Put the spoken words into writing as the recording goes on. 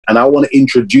And I want to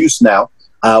introduce now,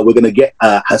 we're going to get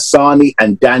Hassani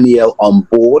and Danielle on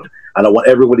board. And I want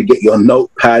everybody to get your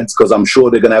notepads because I'm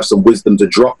sure they're going to have some wisdom to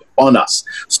drop on us.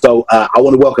 So I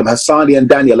want to welcome Hassani and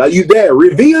Danielle. Are you there?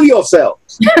 Reveal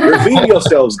yourselves. Reveal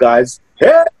yourselves, guys.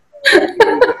 Yeah.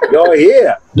 You're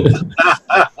here.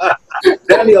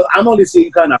 Danielle, I'm only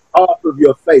seeing kind of half of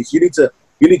your face. You need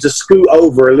to scoot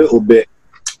over a little bit.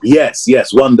 Yes,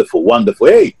 yes, wonderful, wonderful.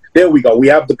 Hey, there we go. We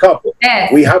have the couple.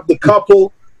 Yes. We have the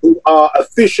couple who are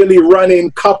officially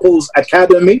running Couples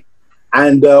Academy.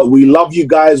 And we love you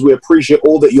guys. We appreciate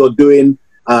all that you're doing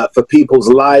for people's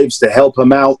lives, to help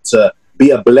them out, to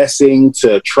be a blessing,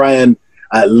 to try and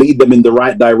lead them in the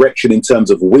right direction in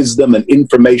terms of wisdom and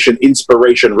information,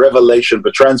 inspiration, revelation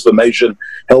for transformation,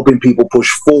 helping people push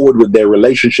forward with their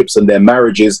relationships and their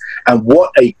marriages. And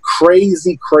what a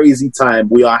crazy, crazy time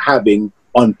we are having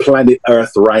on planet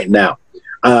Earth right now.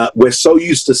 We're so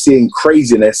used to seeing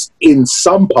craziness in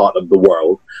some part of the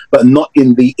world, but not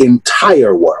in the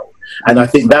entire world. And I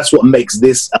think that's what makes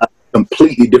this a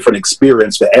completely different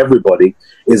experience for everybody,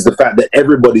 is the fact that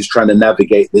everybody's trying to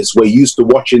navigate this. We're used to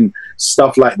watching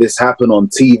stuff like this happen on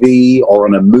TV or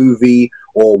on a movie,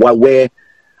 or while we're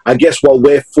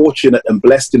fortunate and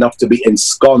blessed enough to be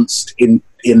ensconced in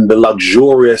the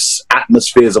luxurious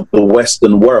atmospheres of the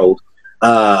Western world.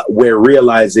 We're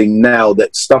realizing now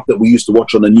that stuff that we used to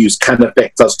watch on the news can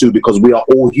affect us too, because we are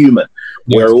all human.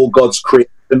 Yes. We're all God's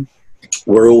creation.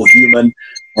 We're all human.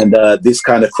 And this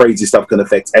kind of crazy stuff can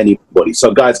affect anybody.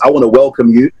 So, guys, I want to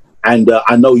welcome you. And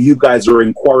I know you guys are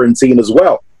in quarantine as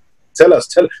well. Tell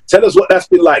us what that's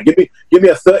been like. Give me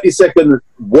a 30-second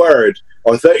word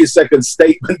or 30-second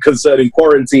statement concerning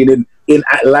quarantine in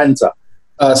Atlanta,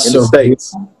 in the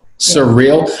States.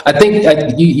 Surreal. I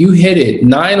think you hit it.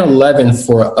 9/11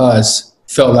 for us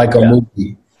felt like a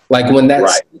movie. Like when that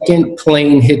second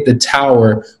plane hit the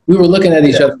tower, we were looking at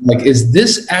each other like, is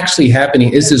this actually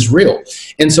happening? Is this real?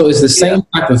 And so it's the same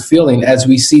type of feeling as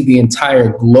we see the entire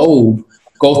globe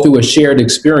go through a shared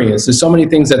experience. There's so many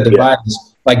things that divide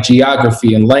us, like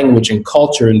geography and language and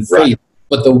culture and faith.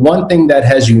 But the one thing that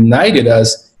has united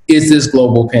us is this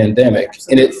global pandemic.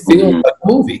 And it feels like a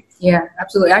movie. Yeah,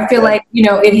 absolutely. I feel like,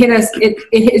 it hit us,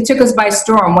 it took us by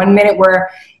storm. One minute we're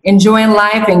enjoying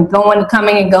life and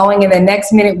coming and going, and the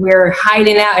next minute we're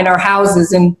hiding out in our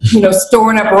houses and,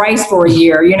 storing up rice for a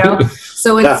year,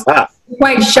 So it's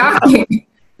quite shocking,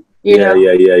 Yeah.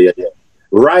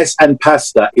 Rice and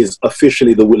pasta is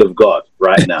officially the will of God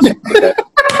right now.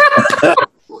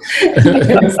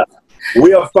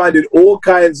 We are finding all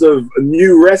kinds of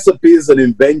new recipes and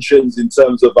inventions in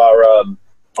terms of our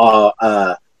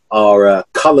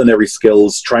culinary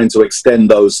skills, trying to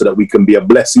extend those so that we can be a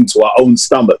blessing to our own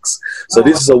stomachs. So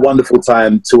this is a wonderful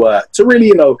time to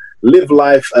really, live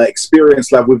life,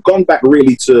 experience life. We've gone back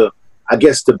really to, I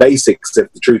guess, the basics,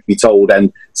 if the truth be told.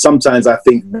 And sometimes I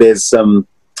think there's some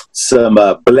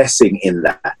blessing in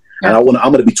that. And I'm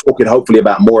going to be talking hopefully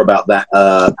more about that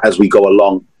as we go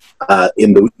along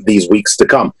in these weeks to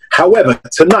come. However,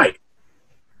 tonight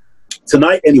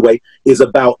anyway, is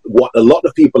about what a lot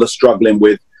of people are struggling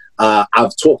with.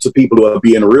 I've talked to people who are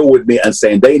being real with me and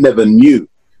saying they never knew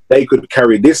they could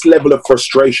carry this level of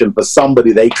frustration for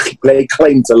somebody they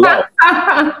claim to love.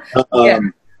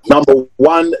 Number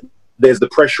one, there's the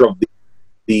pressure of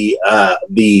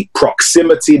the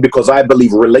proximity, because I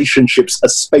believe relationships are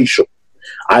spatial.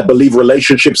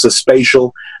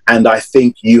 And I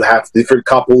think you have different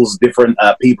couples, different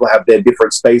people have their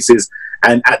different spaces.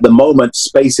 And at the moment,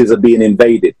 spaces are being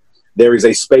invaded. There is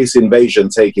a space invasion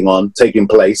taking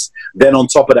place. Then on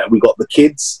top of that, we got the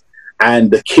kids, and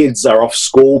the kids are off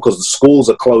school because the schools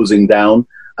are closing down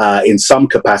in some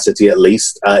capacity, at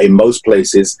least in most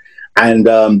places. And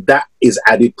that is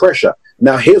added pressure.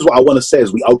 Now, here's what I want to say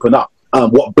as we open up.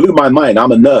 What blew my mind,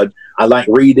 I'm a nerd. I like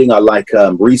reading. I like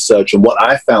research. And what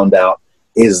I found out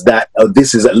is that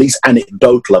this is at least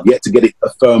anecdotal. I've yet to get it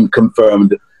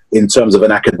confirmed in terms of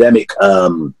an academic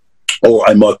or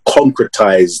a more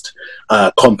concretized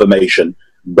confirmation.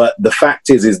 But the fact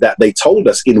is that they told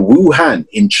us in Wuhan,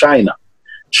 in China,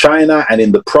 and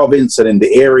in the province and in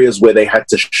the areas where they had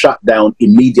to shut down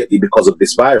immediately because of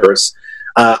this virus,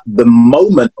 the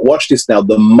moment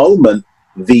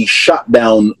the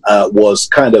shutdown was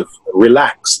kind of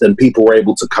relaxed and people were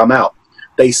able to come out,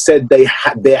 they said there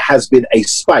has been a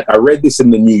spike. I read this in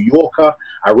the New Yorker.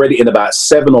 I read it in about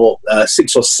 6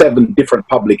 or 7 different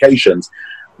publications.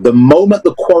 The moment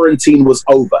the quarantine was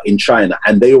over in China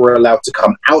and they were allowed to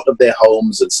come out of their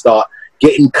homes and start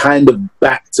getting kind of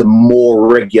back to more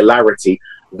regularity,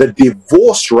 the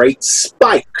divorce rate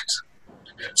spiked.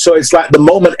 So it's like the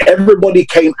moment everybody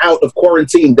came out of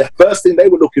quarantine, the first thing they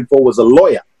were looking for was a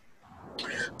lawyer.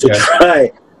 to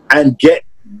try and get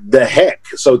the heck,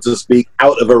 so to speak,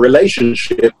 out of a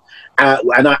relationship.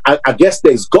 And I guess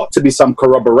there's got to be some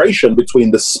corroboration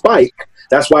between the spike.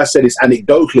 That's why I said it's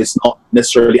anecdotal, it's not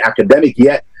necessarily academic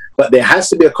yet, but there has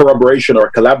to be a corroboration or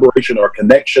a collaboration or a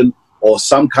connection or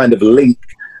some kind of link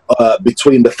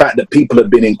between the fact that people have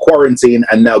been in quarantine,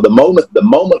 and now the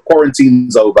moment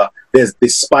quarantine's over, there's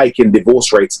this spike in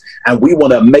divorce rates, and we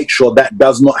want to make sure that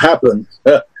does not happen.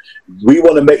 We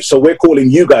want to make, so we're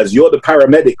calling you guys, you're the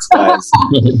paramedics guys.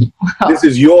 This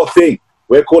is your thing.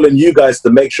 We're calling you guys to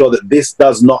make sure that this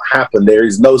does not happen. There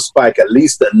is no spike, at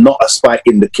least not a spike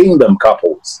in the kingdom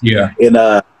couples, in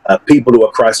people who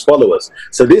are Christ followers.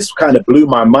 So this kind of blew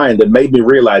my mind and made me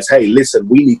realize, hey, listen,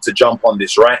 we need to jump on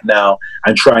this right now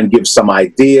and try and give some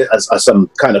ideas, some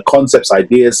kind of concepts,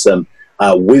 ideas, some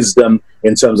wisdom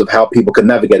in terms of how people can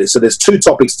navigate it. So there's two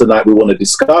topics tonight we want to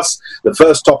discuss. The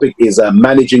first topic is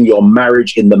managing your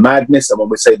marriage in the madness. And when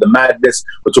we say the madness,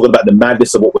 we're talking about the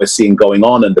madness of what we're seeing going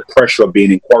on and the pressure of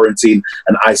being in quarantine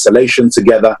and isolation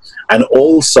together. And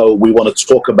also we want to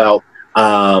talk about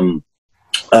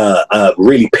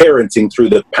really parenting through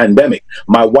the pandemic.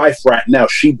 My wife right now,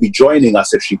 she'd be joining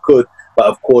us if she could, but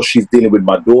of course she's dealing with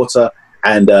my daughter,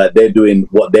 and they're doing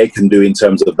what they can do in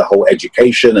terms of the whole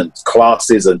education and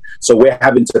classes, and so we're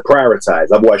having to prioritize.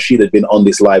 Otherwise she'd have been on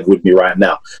this live with me right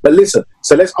now. But listen,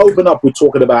 so let's open up with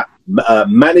talking about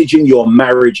managing your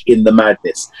marriage in the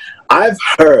madness. I've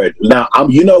heard, now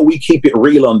you know we keep it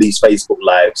real on these Facebook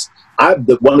lives.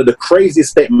 One of the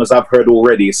craziest statements I've heard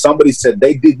already is somebody said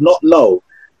they did not know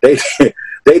they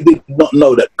did not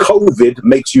know that COVID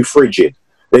makes you frigid.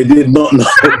 They did not know.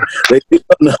 They did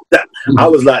not know that. I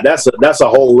was like, that's a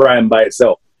whole rhyme by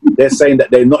itself. They're saying that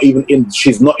they're not even in.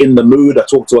 She's not in the mood. I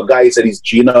talked to a guy. He said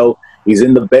he's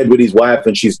in the bed with his wife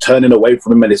and she's turning away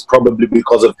from him, and it's probably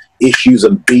because of issues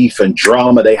and beef and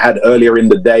drama they had earlier in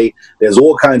the day. There's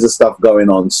all kinds of stuff going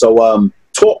on. So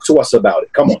talk to us about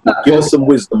it. Come on, give us some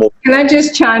wisdom. Can I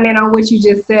just chime in on what you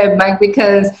just said, Mike?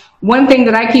 Because one thing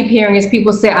that I keep hearing is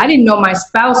people say, I didn't know my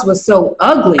spouse was so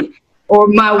ugly, or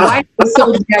my wife was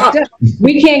so jacked up.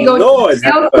 We can't go to the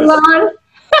nail salon.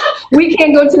 We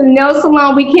can't go to the nail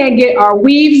salon. We can't get our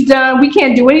weaves done. We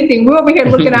can't do anything. We're over here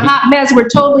looking a hot mess. We're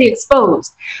totally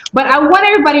exposed. But I want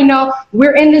everybody to know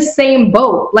we're in the same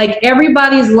boat. Like,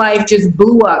 everybody's life just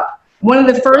blew up. One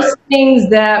of the first things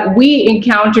that we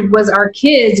encountered was our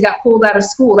kids got pulled out of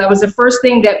school. That was the first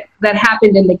thing that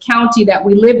happened in the county that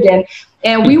we lived in.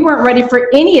 And we weren't ready for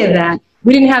any of that.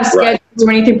 We didn't have schedules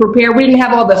or anything prepared. We didn't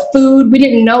have all the food. We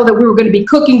didn't know that we were going to be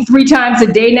cooking 3 times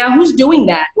a day. Now, who's doing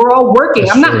that? We're all working.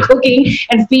 I'm not cooking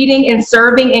and feeding and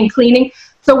serving and cleaning.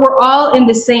 So we're all in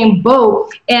the same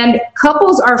boat. And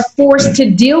couples are forced to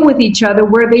deal with each other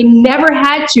where they never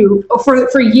had to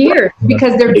for years,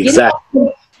 because they're getting up in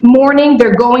the morning,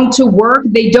 they're going to work.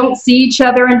 They don't see each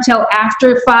other until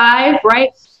after 5, right?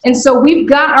 And so we've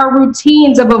got our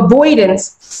routines of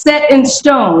avoidance set in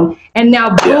stone, and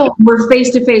now boom, we're face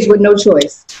to face with no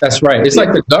choice. That's right. It's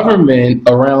like the government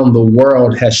around the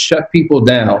world has shut people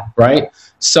down, right?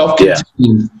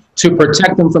 Self-contained, to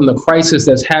protect them from the crisis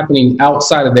that's happening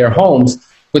outside of their homes,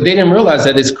 but they didn't realize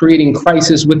that it's creating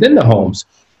crisis within the homes.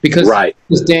 Because,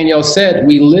 as Danielle said,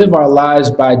 we live our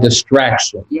lives by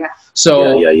distraction.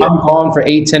 So I'm gone for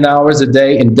 8-10 hours a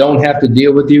day and don't have to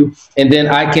deal with you. And then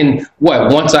I can,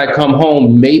 once I come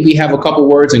home, maybe have a couple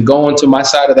words and go into my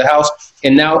side of the house.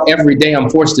 And now every day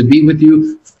I'm forced to be with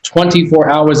you 24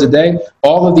 hours a day.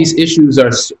 All of these issues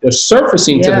are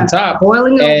surfacing to the top.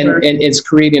 Boiling over. And it's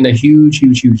creating a huge,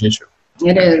 huge, huge issue.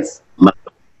 It is.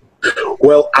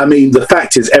 Well, I mean, the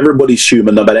fact is everybody's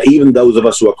human, no matter, even those of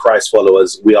us who are Christ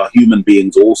followers, we are human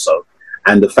beings also.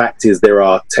 And the fact is there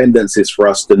are tendencies for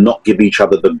us to not give each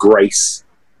other the grace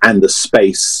and the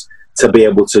space to be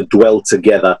able to dwell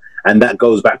together. And that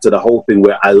goes back to the whole thing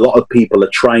where a lot of people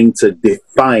are trying to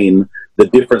define the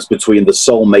difference between the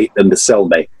soulmate and the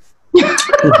cellmate.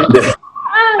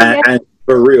 And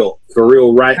for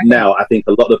real, right now, I think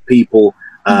a lot of people,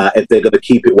 if they're going to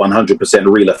keep it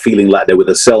 100% real, are feeling like they're with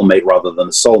a cellmate rather than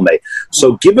a soulmate.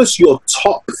 So give us your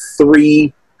top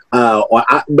 3, or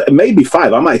maybe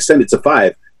 5, I might extend it to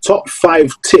 5, top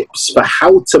 5 tips for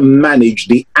how to manage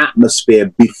the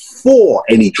atmosphere before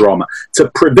any drama, to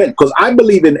prevent, because I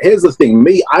believe in, here's the thing,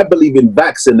 I believe in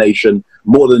vaccination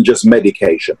more than just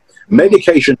medication.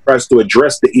 Medication tries to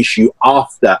address the issue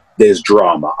after there's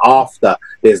drama, after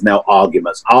there's now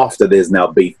arguments, after there's now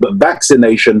beef. But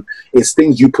vaccination is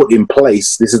things you put in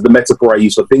place. This is the metaphor I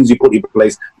use for things you put in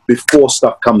place before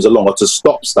stuff comes along, or to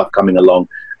stop stuff coming along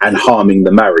and harming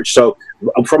the marriage. So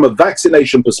from a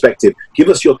vaccination perspective, give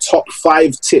us your top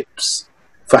 5 tips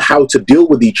for how to deal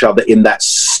with each other in that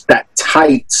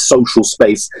tight social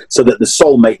space, so that the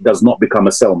soulmate does not become a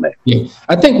cellmate. Yeah,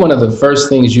 I think one of the first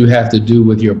things you have to do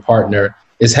with your partner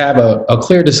is have a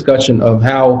clear discussion of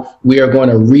how we are going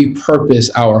to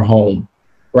repurpose our home,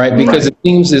 right? Because it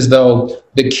seems as though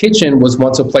the kitchen was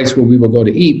once a place where we would go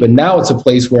to eat, but now it's a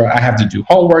place where I have to do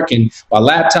homework and my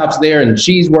laptop's there and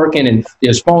she's working and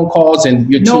there's phone calls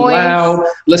and you're too loud.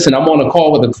 Listen, I'm on a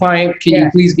call with a client. Can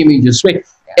you please give me your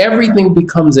space? Everything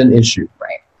becomes an issue.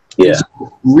 Right. Yeah.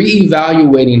 So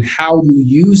reevaluating how you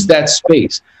use that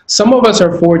space. Some of us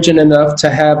are fortunate enough to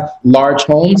have large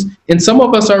homes, and some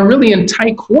of us are really in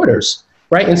tight quarters,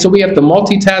 right? And so we have to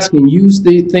multitask and use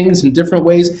the things in different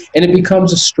ways, and it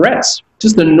becomes a stress,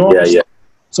 just a normal. Yeah.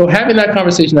 So having that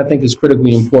conversation, I think, is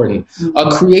critically important.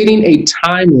 Creating a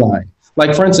timeline.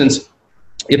 Like, for instance,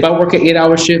 if I work an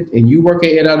 8-hour shift and you work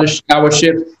an 8-hour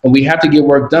shift and we have to get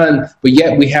work done, but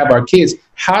yet we have our kids,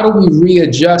 how do we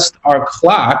readjust our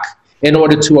clock in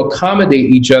order to accommodate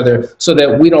each other so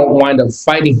that we don't wind up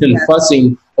fighting and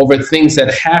fussing over things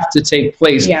that have to take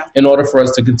place in order for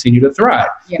us to continue to thrive?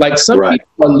 Like, some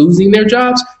people are losing their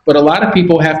jobs, but a lot of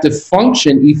people have to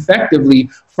function effectively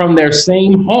from their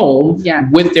same home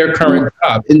with their current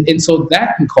job. And so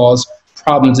that can cause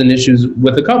problems and issues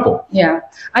with a couple. Yeah.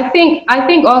 I think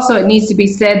also it needs to be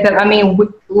said that, I mean,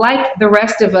 like the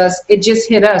rest of us, it just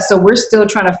hit us. So we're still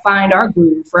trying to find our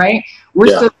groove, right? We're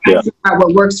still trying to figure out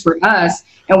what works for us,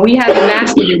 and we haven't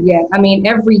mastered it yet. I mean,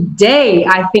 every day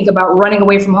I think about running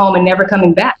away from home and never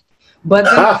coming back. But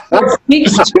then it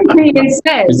speaks to me and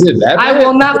says, I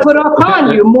will not put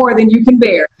upon you more than you can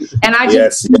bear. And I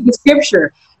just read the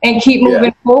scripture and keep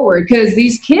moving forward, because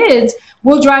these kids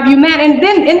will drive you mad. And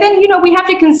then, you know, we have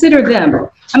to consider them.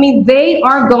 I mean, they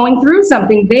are going through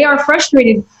something. They are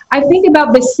frustrated. I think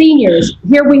about the seniors.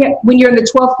 Here we have, when you're in the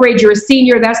 12th grade, you're a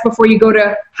senior. That's before you go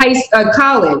to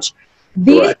college.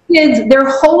 These kids, their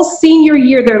whole senior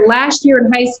year, their last year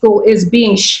in high school, is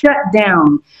being shut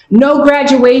down. No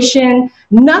graduation,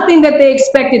 nothing that they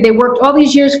expected. They worked all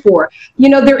these years for. You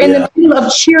know, they're in the middle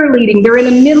of cheerleading. They're in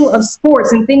the middle of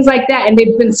sports and things like that, and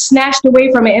they've been snatched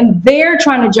away from it, and they're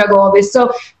trying to juggle all this.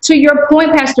 So to your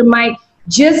point, Pastor Mike,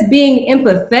 just being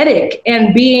empathetic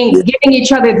and giving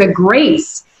each other the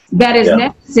grace that is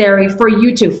necessary for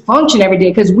you to function every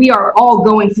day, because we are all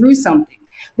going through something.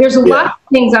 There's a lot of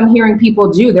things I'm hearing people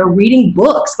do. They're reading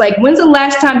books. Like, when's the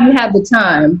last time you had the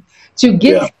time to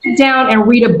sit down and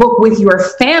read a book with your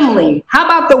family? How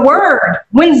about the Word?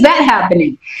 When's that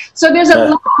happening? So there's a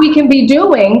lot we can be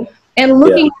doing, and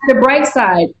looking at the bright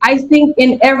side. I think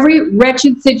in every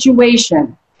wretched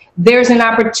situation, there's an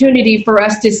opportunity for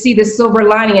us to see the silver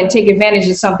lining and take advantage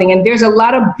of something. And there's a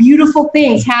lot of beautiful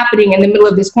things happening in the middle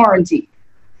of this quarantine.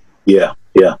 Yeah.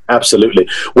 Yeah, absolutely.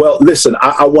 Well, listen,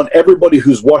 I want everybody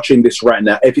who's watching this right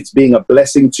now, if it's being a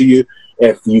blessing to you,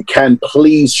 if you can,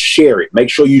 please share it. Make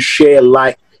sure you share,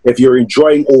 like. If you're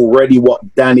enjoying already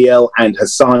what Danielle and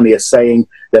Hassani are saying,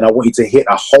 then I want you to hit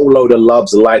a whole load of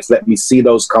loves, likes. Let me see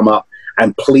those come up.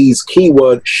 And please,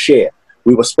 keyword share.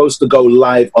 We were supposed to go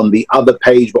live on the other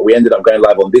page, but we ended up going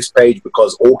live on this page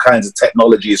because all kinds of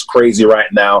technology is crazy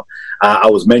right now. I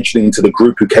was mentioning to the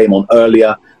group who came on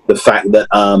earlier the fact that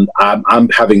I'm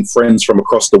having friends from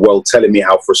across the world telling me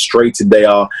how frustrated they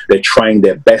are. They're trying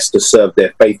their best to serve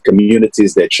their faith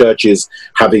communities, their churches,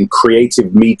 having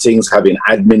creative meetings, having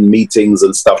admin meetings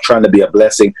and stuff, trying to be a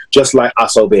blessing, just like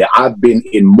us over here. I've been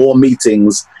in more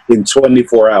meetings in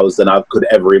 24 hours than I could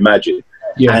ever imagine.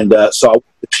 Yeah. And so I want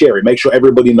to share it. Make sure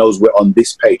everybody knows we're on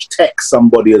this page. Text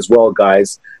somebody as well,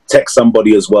 guys. Text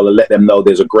somebody as well and let them know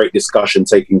there's a great discussion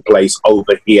taking place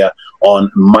over here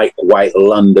on Mike White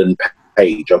London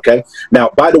page. Okay. Now,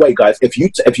 by the way, guys, if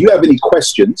you have any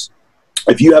questions,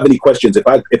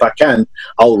 if I can,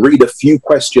 I'll read a few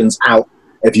questions out.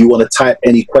 If you want to type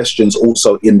any questions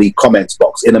also in the comments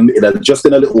box, just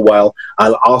in a little while,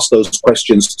 I'll ask those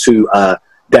questions to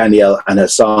Danielle and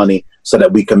Hassani, so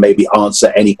that we can maybe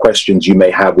answer any questions you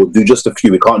may have. We'll do just a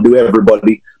few. We can't do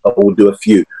everybody, but we'll do a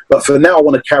few. But for now, I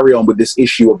want to carry on with this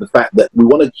issue of the fact that we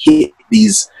want to hit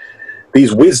these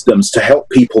wisdoms to help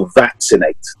people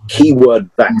vaccinate. Keyword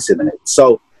vaccinate.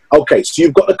 So, okay, so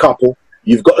you've got a couple,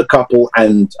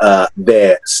 and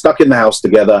they're stuck in the house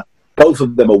together. Both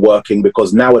of them are working,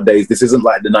 because nowadays this isn't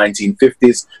like the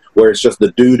 1950s where it's just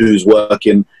the dude who's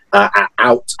working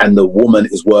out and the woman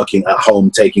is working at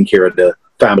home taking care of the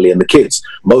family and the kids.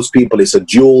 Most people, it's a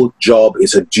dual job,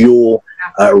 it's a dual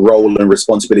role and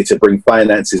responsibility to bring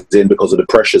finances in because of the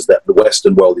pressures that the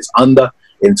Western world is under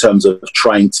in terms of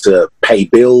trying to pay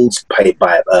bills, pay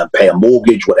a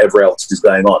mortgage, whatever else is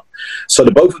going on. So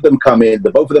the both of them come in, the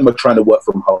both of them are trying to work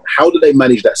from home. How do they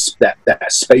manage that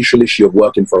spatial issue of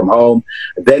working from home?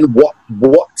 Then what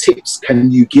tips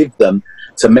can you give them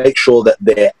to make sure that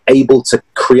they're able to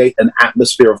create an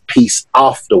atmosphere of peace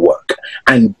after work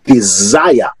and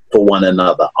desire for one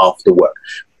another after work?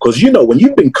 Because, you know, when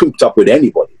you've been cooped up with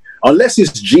anybody, unless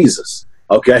it's Jesus,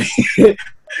 okay,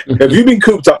 if you've been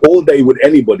cooped up all day with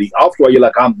anybody, after a while you're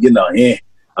like, I'm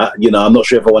not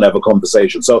sure if I want to have a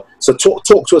conversation. So talk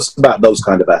to us about those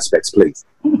kind of aspects, please.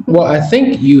 Well, I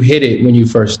think you hit it when you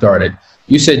first started.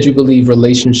 You said you believe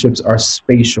relationships are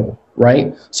spatial,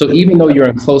 right? So even though you're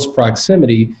in close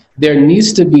proximity, there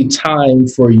needs to be time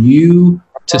for you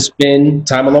to spend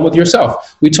time alone with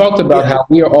yourself. We talked about how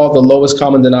we are all the lowest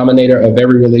common denominator of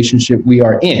every relationship we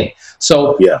are in.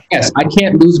 So yes, I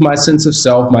can't lose my sense of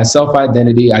self, my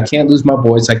self-identity. I can't lose my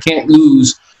voice. I can't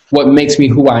lose what makes me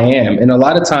who I am. And a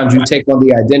lot of times you take on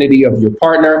the identity of your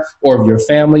partner or of your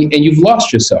family and you've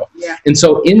lost yourself. Yeah. And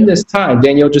so in this time,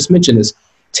 Danielle just mentioned this,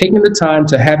 taking the time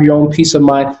to have your own peace of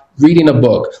mind, reading a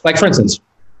book. Like, for instance,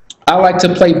 I like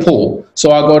to play pool.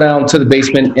 So I'll go down to the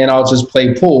basement and I'll just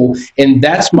play pool. And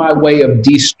that's my way of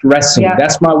de-stressing. Yeah.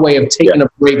 That's my way of taking a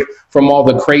break from all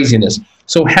the craziness.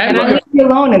 So and I leave you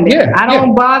alone in there. I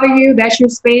don't bother you. That's your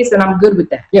space and I'm good with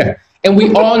that. Yeah. And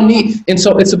we all need, and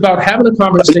so it's about having a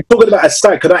conversation. Talking about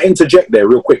aside, could I interject there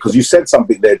real quick? Because you said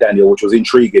something there, Daniel, which was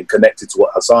intriguing, connected to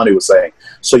what Hassani was saying.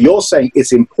 So you're saying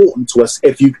it's important to us,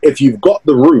 if you've got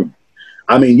the room,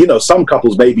 I mean, you know, some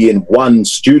couples may be in one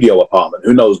studio apartment,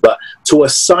 who knows, but to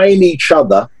assign each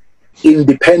other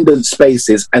independent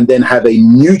spaces and then have a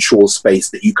mutual space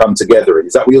that you come together in.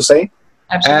 Is that what you're saying?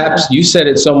 Absolutely. You said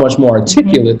it so much more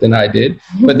articulate than I did,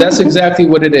 but that's exactly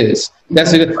what it is.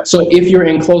 So if you're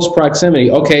in close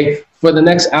proximity, okay, for the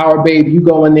next hour, babe, you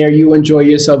go in there, you enjoy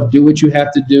yourself, do what you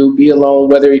have to do, be alone,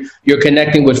 whether you're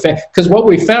connecting with family. Because what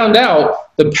we found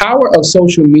out, the power of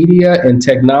social media and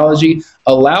technology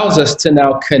allows us to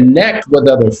now connect with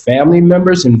other family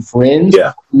members and friends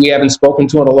we haven't spoken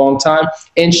to in a long time.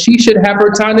 And she should have her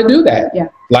time to do that. Yeah.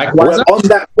 Likewise. Well,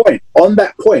 on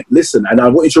that point, listen, and I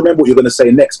want you to remember what you're going to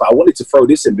say next, but I wanted to throw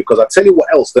this in because I tell you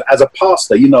what else, that as a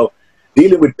pastor, you know,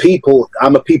 dealing with people,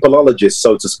 I'm a peopleologist,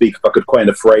 so to speak, if I could coin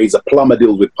a phrase. A plumber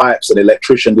deals with pipes, an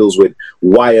electrician deals with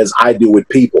wires. I deal with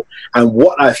people. And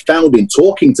what I found in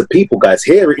talking to people, guys,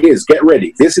 here it is, get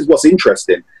ready. This is what's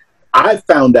interesting. I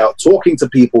found out talking to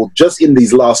people just in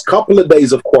these last couple of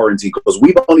days of quarantine, because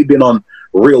we've only been on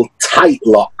real tight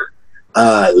lock.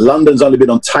 London's only been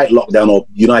on tight lockdown, or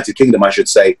United Kingdom, I should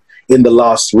say, in the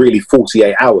last really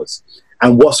 48 hours.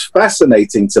 And what's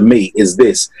fascinating to me is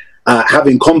this.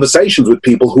 Having conversations with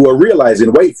people who are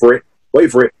realizing, wait for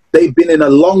it, they've been in a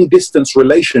long distance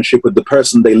relationship with the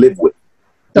person they live with.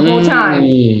 The whole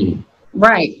time.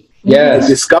 Right.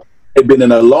 Yes. They've been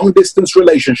in a long distance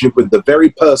relationship with the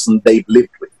very person they've lived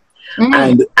with.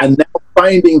 And now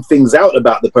finding things out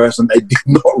about the person they did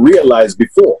not realize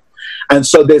before. And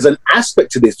so there's an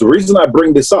aspect to this. The reason I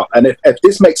bring this up, and if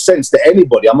this makes sense to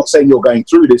anybody, I'm not saying you're going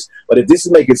through this, but if this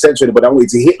is making sense to anybody, I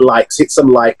want you to hit some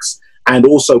likes. And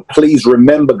also, please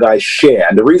remember, guys, share.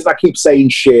 And the reason I keep saying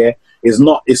share is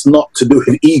it's not to do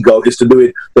with ego. It's to do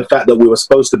with the fact that we were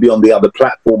supposed to be on the other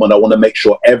platform. And I want to make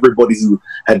sure everybody who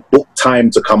had booked time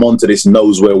to come onto this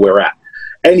knows where we're at.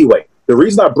 Anyway, the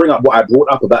reason I bring up what I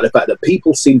brought up about the fact that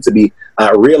people seem to be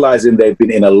realizing they've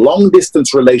been in a long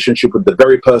distance relationship with the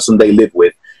very person they live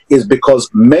with is because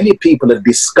many people are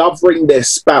discovering their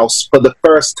spouse for the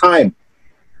first time.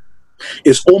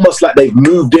 It's almost like they've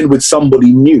moved in with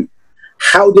somebody new.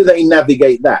 How do they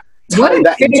navigate that? What a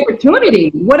great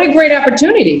opportunity. What a great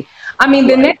opportunity. I mean,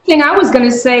 the next thing I was going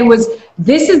to say was,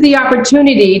 this is the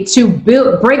opportunity to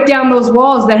break down those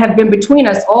walls that have been between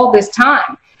us all this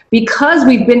time. Because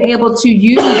we've been able to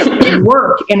use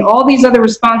work and all these other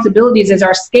responsibilities as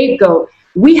our scapegoat,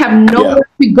 we have nowhere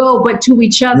to go but to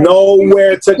each other.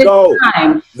 Nowhere to go.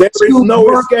 There is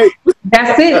no escape.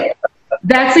 That's it.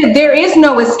 That's it. There is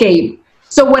no escape.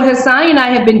 So what Hassani and I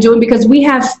have been doing, because we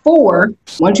have 4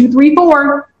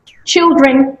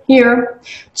 children here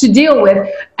to deal with,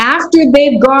 after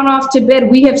they've gone off to bed,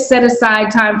 we have set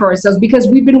aside time for ourselves, because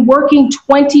we've been working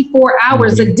 24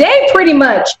 hours a day pretty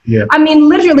much. Yeah. I mean,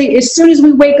 literally, as soon as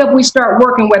we wake up, we start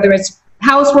working, whether it's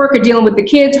housework or dealing with the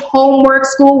kids, homework,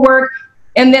 schoolwork,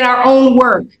 and then our own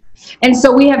work. And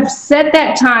so we have set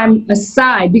that time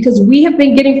aside because we have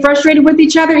been getting frustrated with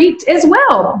each other as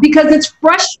well, because it's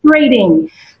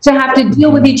frustrating to have to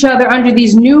deal with each other under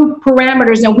these new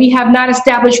parameters, and we have not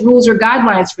established rules or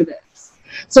guidelines for this.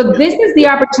 So this is the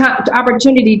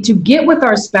opportunity to get with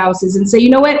our spouses and say, you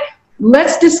know what,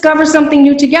 let's discover something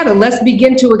new together. Let's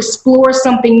begin to explore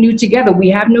something new together. We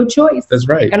have no choice. That's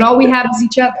right. And all we have is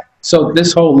each other. So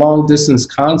this whole long distance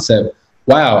concept,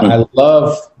 wow, I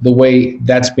love the way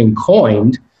that's been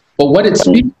coined. But what it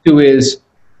speaks to is,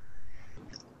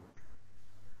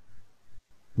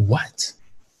 what?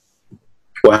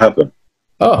 What happened?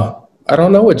 Oh, I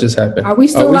don't know what just happened. Are we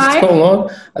still live? Still on?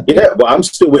 Yeah, well, I'm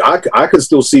still. I can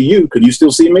still see you. Can you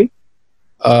still see me?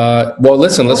 Well,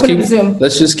 listen. Let's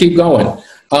just keep going.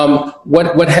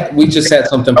 We just had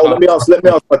something. Oh, let me ask my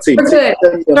team. We're good.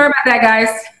 Sorry about that, guys.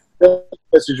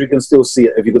 Message, you can still see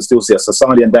it. If you can still see us,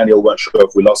 Sasani and Daniel weren't sure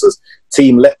if we lost us.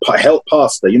 Team, help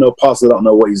Pastor. You know, Pastor don't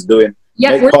know what he's doing.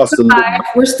 Yeah, we're still live.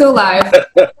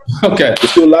 Okay. We're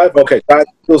still live? Okay. Guys,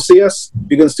 still see us?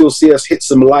 If you can still see us, hit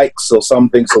some likes or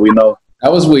something so we know.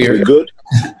 That was weird. We're good?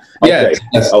 Yeah.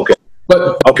 Yes. Okay.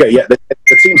 Okay, yeah. The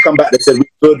team's come back. They said,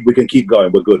 we're good. We can keep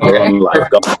going. We're good. Okay. We're on live.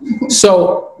 Go.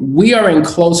 So we are in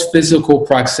close physical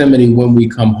proximity when we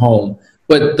come home.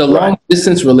 But the long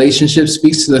distance relationship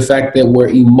speaks to the fact that we're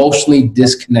emotionally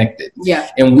disconnected. Yeah.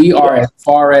 And we are as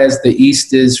far as the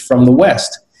East is from the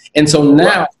West. And so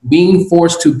now being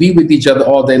forced to be with each other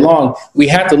all day long, we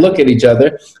have to look at each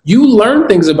other. You learn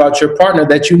things about your partner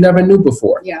that you never knew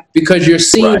before because you're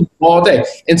seeing them all day.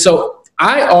 And so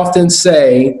we often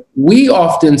say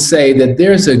that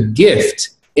there's a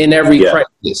gift in every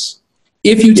crisis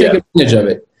if you take advantage of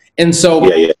it. And so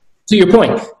to your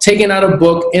point, taking out a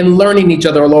book and learning each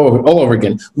other all over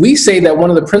again. We say that one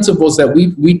of the principles that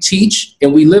we teach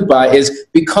and we live by is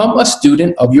become a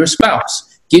student of your spouse.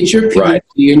 Get your PhD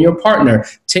in your partner.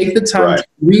 Take the time to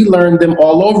relearn them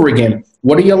all over again.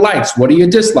 What are your likes? What are your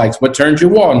dislikes? What turns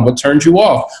you on? What turns you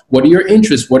off? What are your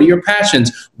interests? What are your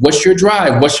passions? What's your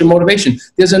drive? What's your motivation?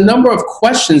 There's a number of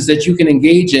questions that you can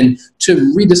engage in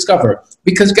to rediscover.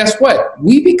 Because guess what?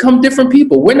 We become different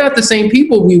people. We're not the same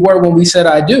people we were when we said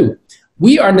I do.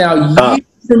 We are now years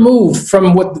removed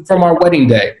from our wedding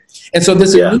day. And so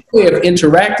there's a new way of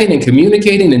interacting and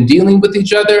communicating and dealing with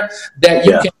each other that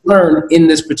you can learn in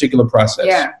this particular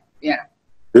process. Yeah.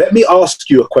 Let me ask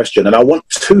you a question, and I want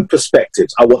two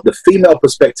perspectives. I want the female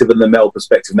perspective and the male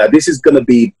perspective. Now, this is going to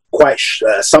be quite,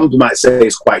 some might say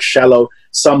it's quite shallow.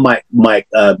 Some might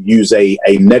use a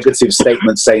negative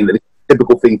statement saying that it's a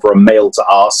typical thing for a male to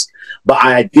ask. But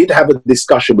I did have a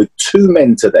discussion with two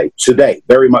men today,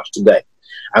 very much today.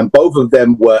 And both of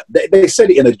them they said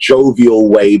it in a jovial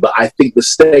way, but I think the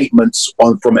statements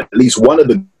from at least one of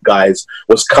the guys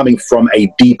was coming from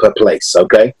a deeper place,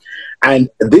 okay? And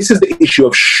this is the issue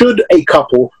of, should a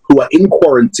couple who are in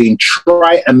quarantine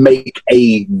try and make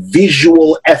a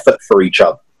visual effort for each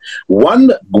other? One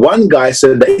guy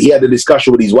said that he had a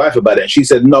discussion with his wife about it, and she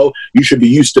said, no, you should be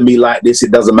used to me like this.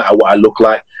 It doesn't matter what I look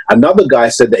like. Another guy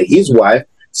said that his wife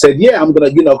said, yeah, I'm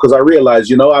going to, because I realize,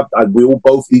 we all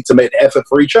both need to make the effort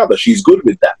for each other. She's good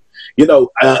with that.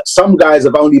 Some guys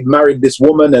have only married this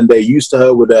woman and they're used to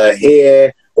her with her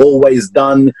hair always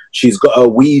done. She's got her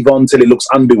weave on till it looks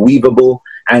unbeweavable,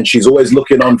 and she's always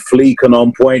looking on fleek and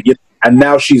on point. And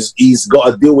now he's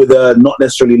got to deal with her not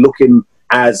necessarily looking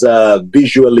as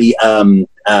visually,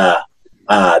 her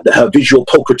visual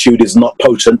pulchritude is not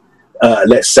potent.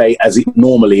 Let's say, as it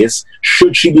normally is.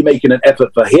 Should she be making an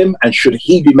effort for him, and should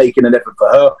he be making an effort for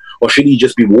her, or should he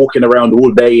just be walking around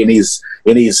all day in his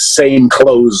same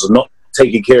clothes, not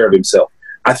taking care of himself?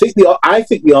 I think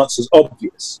the answer is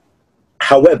obvious.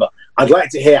 However, I'd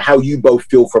like to hear how you both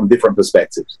feel from different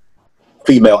perspectives,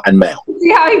 female and male.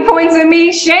 See how he points at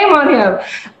me? Shame on him.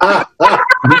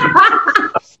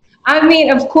 I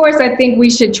mean, of course, I think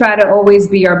we should try to always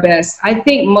be our best. I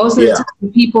think most of the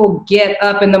time people get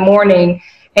up in the morning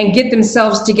and get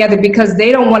themselves together because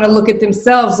they don't want to look at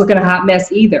themselves looking a hot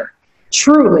mess either.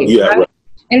 Truly. Yeah. Right?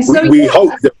 And so we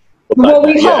hope that. Well,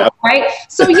 we hope, right?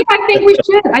 So, I think we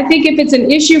should. I think if it's an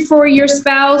issue for your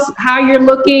spouse, how you're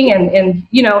looking and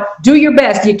do your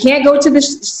best. You can't go to the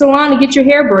salon and get your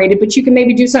hair braided, but you can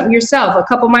maybe do something yourself. A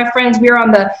couple of my friends, we're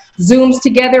on the Zooms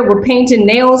together. We're painting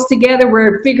nails together.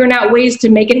 We're figuring out ways to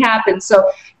make it happen. So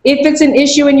if it's an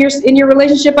issue in your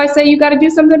relationship, I say you got to do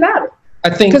something about it.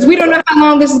 I think because we don't know how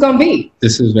long this is going to be.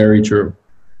 This is very true.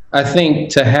 I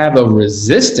think to have a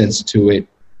resistance to it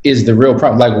is the real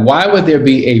problem. Like, why would there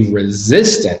be a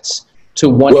resistance to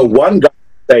one? Well, one guy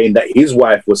saying that his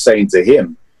wife was saying to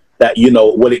him that,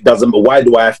 it doesn't, why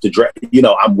do I have to dress?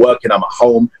 I'm working, I'm at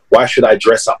home. Why should I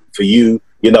dress up for you?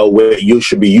 you know, where you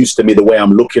should be used to me the way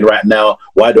I'm looking right now.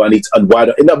 Why do I need to, and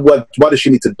in other words, why does she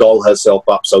need to doll herself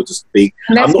up, so to speak?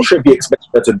 I'm not sure if he expects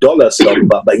her to doll herself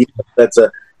up, but he expects her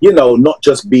to, you know, not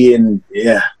just being,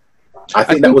 I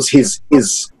think that was his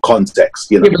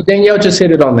context, you know. Yeah, but Danielle just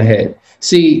hit it on the head.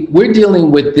 See, we're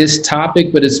dealing with this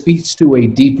topic, but it speaks to a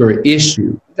deeper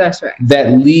issue. That's right.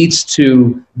 That leads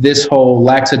to this whole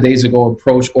lackadaisical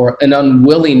approach or an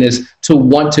unwillingness to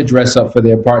want to dress up for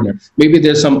their partner. Maybe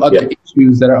there's some other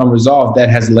issues that are unresolved that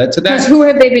has led to that. Because who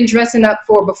have they been dressing up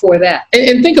for before that?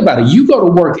 And think about it. You go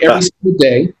to work every single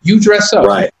day. You dress up.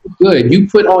 Right. Good. You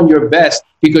put on your best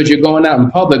because you're going out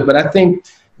in public. But I think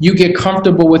you get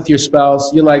comfortable with your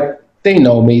spouse. You're like, they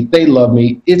know me, they love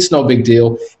me, it's no big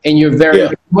deal. And you're very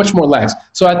much more lax.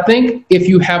 So I think if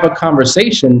you have a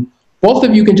conversation, both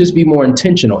of you can just be more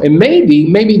intentional. And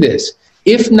maybe this,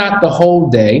 if not the whole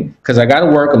day, because I got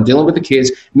to work, I'm dealing with the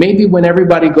kids, maybe when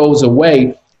everybody goes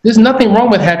away, there's nothing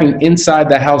wrong with having inside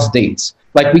the house dates.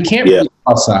 Like, we can't be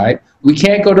outside. We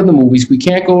can't go to the movies. We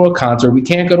can't go to a concert. We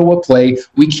can't go to a play.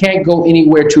 We can't go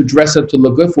anywhere to dress up to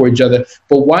look good for each other.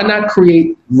 But why not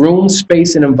create room,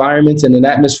 space, and environments and an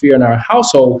atmosphere in our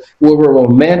household where we're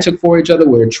romantic for each other,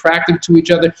 we're attractive to each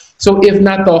other? So if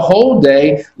not the whole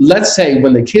day, let's say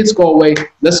when the kids go away,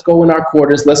 let's go in our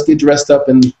quarters, let's get dressed up,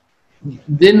 and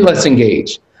then let's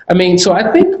engage. I mean, so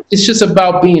I think it's just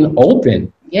about being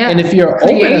open. Yeah. And if you're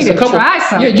open as a couple,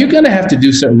 you're going to have to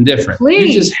do something different.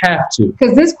 Please. You just have to.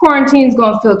 Because this quarantine is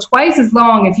going to feel twice as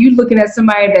long if you're looking at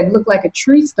somebody that look like a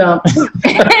tree stump.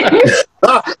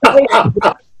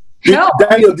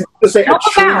 Daniel, did you say a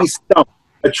tree stump?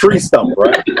 A tree stump,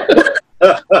 right?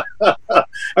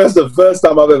 That's the first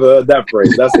time I've ever heard that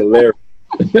phrase. That's hilarious.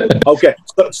 Okay,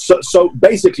 so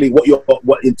basically,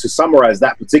 to summarize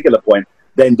that particular point,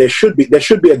 then there should be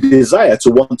a desire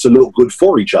to want to look good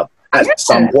for each other at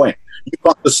some point. You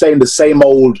can't just say the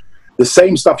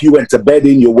same stuff you went to bed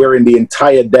in, you're wearing the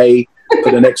entire day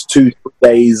for the next 2-3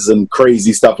 days and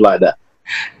crazy stuff like that.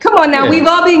 Come on now, we've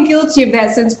all been guilty of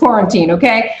that since quarantine,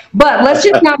 okay? But let's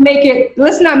just not make it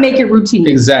routine.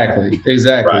 Exactly.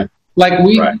 Right. Like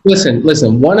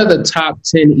listen, one of the top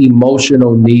 10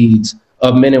 emotional needs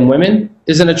of men and women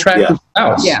is an attractive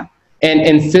spouse. Yeah.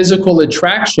 And physical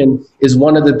attraction is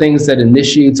one of the things that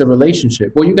initiates a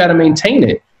relationship. Well, you got to maintain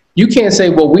it. You can't say,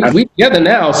 well, we together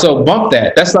now, so bump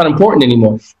that. That's not important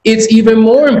anymore. It's even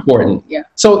more important. Yeah.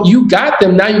 So you got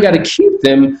them, now you got to keep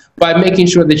them by making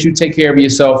sure that you take care of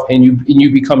yourself and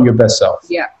you become your best self.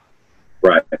 Yeah.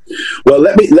 Right. Well,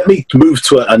 let me move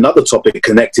to another topic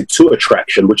connected to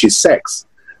attraction, which is sex.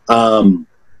 The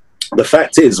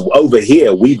fact is, over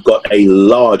here, we've got a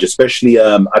large, especially,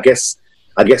 I guess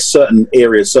certain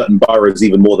areas, certain boroughs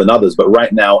even more than others. But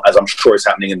right now, as I'm sure is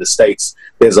happening in the States,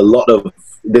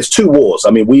 there's two wars.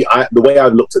 I mean, the way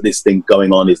I've looked at this thing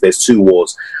going on is there's two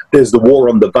wars. There's the war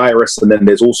on the virus, and then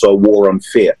there's also a war on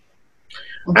fear.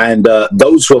 And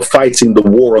those who are fighting the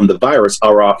war on the virus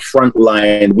are our front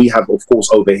line. We have, of course,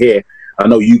 over here, I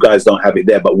know you guys don't have it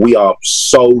there, but we are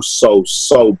so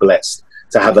blessed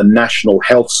to have a national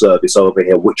health service over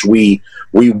here, which we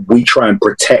try and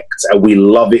protect, and we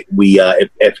love it.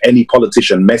 If any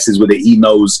politician messes with it, he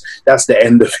knows that's the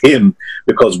end of him,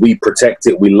 because we protect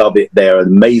it. We love it. They're an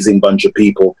amazing bunch of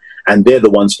people, and they're the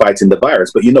ones fighting the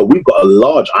virus. But, you know, we've got a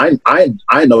large,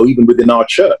 I know even within our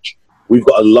church, we've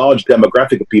got a large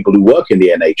demographic of people who work in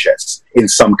the NHS in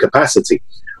some capacity.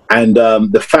 And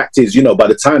the fact is, you know, by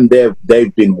the time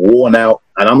they've been worn out,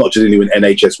 and I'm not just dealing with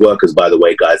NHS workers, by the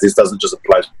way, guys, this doesn't just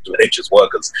apply to NHS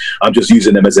workers. I'm just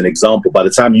using them as an example. By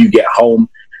the time you get home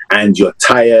and you're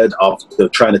tired after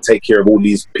trying to take care of all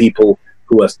these people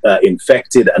who are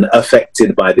infected and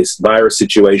affected by this virus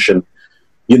situation,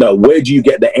 you know, where do you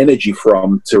get the energy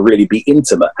from to really be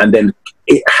intimate? And then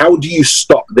how do you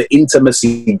stop the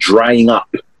intimacy drying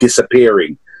up,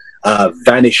 disappearing,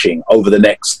 vanishing over the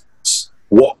next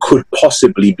what could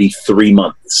possibly be 3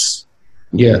 months?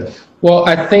 Yeah. Well,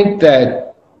 I think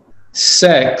that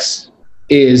sex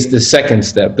is the second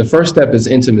step. The first step is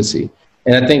intimacy.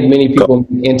 And I think many people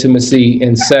make intimacy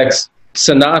and sex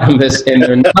synonymous, and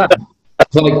they're not.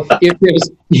 Like, if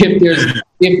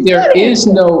there is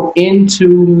no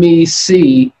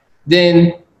intimacy,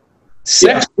 then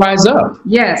sex dries up.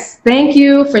 Yes. Thank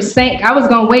you for saying. I was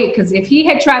going to wait, because if he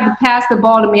had tried to pass the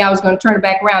ball to me, I was going to turn it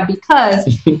back around,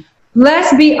 because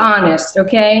let's be honest,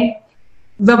 okay?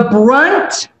 The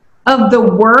brunt of the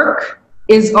work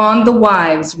is on the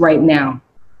wives right now.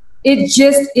 It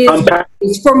just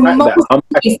is for most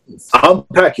cases.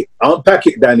 Unpack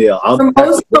it, Danielle. For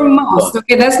most.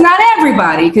 Okay, that's not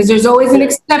everybody, because there's always an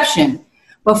exception.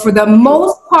 But for the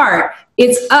most part,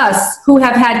 it's us who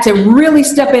have had to really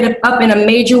step it up in a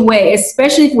major way,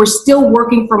 especially if we're still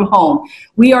working from home.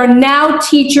 We are now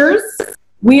teachers.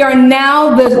 We are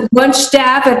now the lunch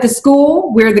staff at the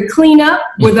school. We're the cleanup.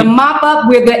 We're the mop up.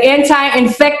 We're the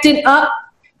anti-infectant up,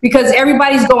 because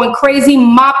everybody's going crazy,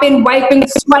 mopping, wiping,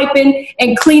 swiping,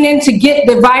 and cleaning to get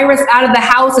the virus out of the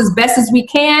house as best as we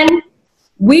can.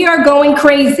 We are going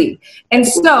crazy. And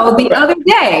so the other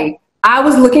day, I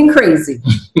was looking crazy.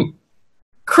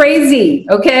 Crazy,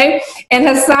 okay? And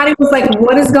Hassani was like,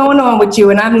 what is going on with you?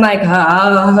 And I'm like,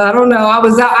 I don't know. I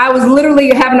was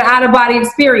literally having an out-of-body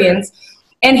experience.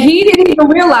 And he didn't even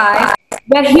realize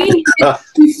that he needed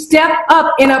to step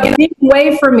up in a big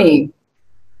way for me,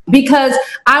 because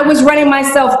I was running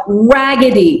myself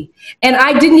raggedy and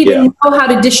I didn't even know how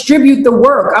to distribute the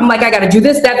work. I'm like, I got to do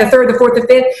this, that, the third, the fourth, the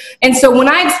fifth. And so when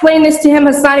I explained this to him,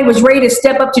 Hassani was ready to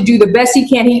step up to do the best he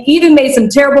can. He even made some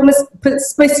terrible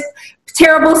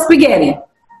spaghetti.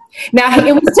 Now,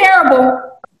 it was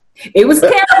terrible. It was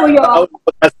terrible, y'all.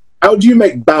 How do you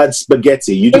make bad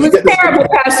spaghetti? You just it was terrible,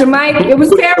 Pastor Mike. It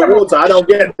was terrible. I don't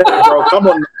get that, bro.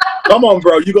 Come on,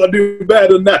 bro. You gotta do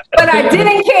better than that. But I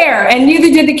didn't care, and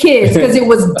neither did the kids, because it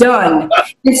was done.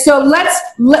 And so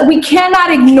we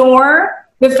cannot ignore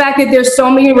the fact that there's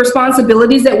so many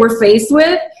responsibilities that we're faced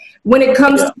with. When it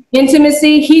comes to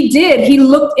intimacy, he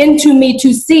looked into me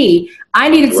to see I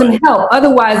needed some help.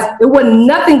 Otherwise, there wasn't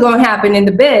nothing going to happen in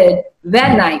the bed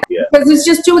that night, because it's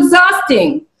just too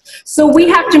exhausting. So we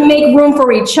have to make room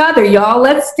for each other, y'all.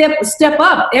 Let's step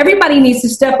up. Everybody needs to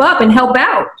step up and help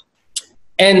out.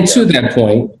 And to that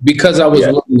point, because I was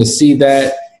looking to see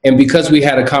that, and because we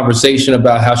had a conversation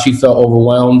about how she felt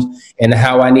overwhelmed and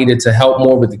how I needed to help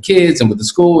more with the kids and with the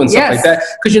school and stuff like that.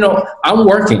 Because, you know, I'm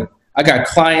working. I got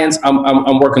clients.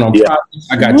 I'm working on projects.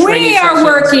 I got training We are sessions.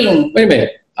 working. Wait a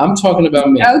minute. I'm talking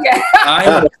about me. Okay.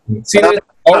 I'm working. See this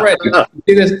already?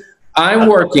 See this? I'm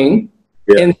working.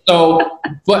 And so,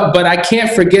 but I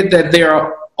can't forget that there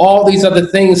are all these other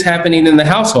things happening in the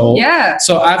household. Yeah.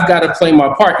 So I've got to play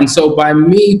my part. And so by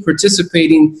me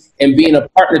participating and being a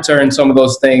partner to her in some of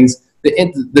those things,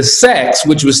 the sex,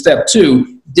 which was step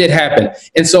 2, did happen.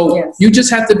 And so you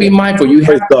just have to be mindful. You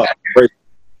have to,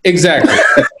 exactly.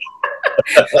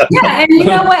 Yeah, and you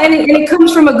know what? And it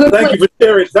comes from a good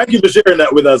place. Thank you for sharing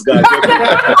that with us, guys.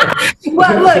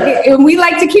 Well, look, we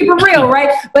like to keep it real, right?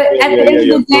 But at the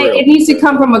end of the day, it needs to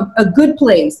come from a good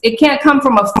place. It can't come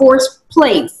from a forced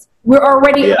place. We're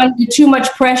already under too much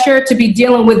pressure to be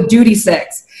dealing with duty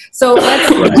sex. So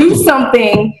let's do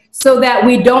something so that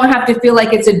we don't have to feel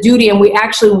like it's a duty, and we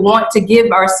actually want to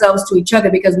give ourselves to each other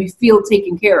because we feel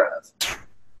taken care of.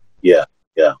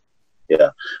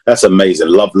 Yeah, that's amazing.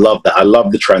 Love that. I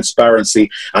love the transparency,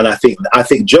 and I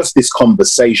think just this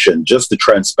conversation, just the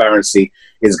transparency,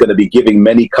 is going to be giving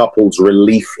many couples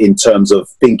relief in terms of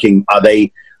thinking: are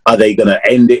they going to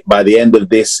end it by the end of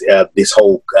this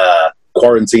whole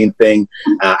quarantine thing?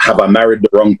 Have I married the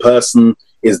wrong person?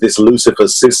 Is this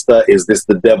Lucifer's sister? Is this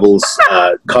the devil's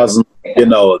cousin? You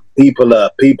know, people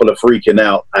are freaking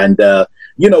out, and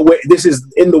you know, this is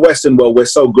in the Western world. We're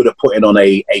so good at putting on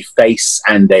a face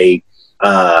and a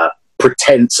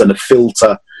pretense and a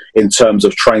filter in terms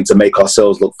of trying to make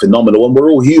ourselves look phenomenal. And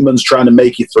we're all humans trying to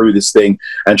make it through this thing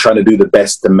and trying to do the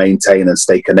best to maintain and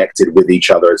stay connected with each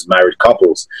other as married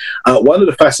couples. One of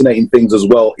the fascinating things as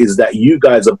well is that you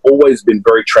guys have always been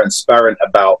very transparent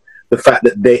about the fact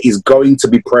that there is going to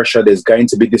be pressure, there's going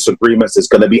to be disagreements, there's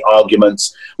going to be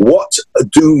arguments. What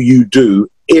do you do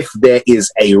if there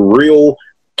is a real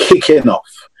kicking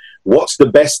off? What's the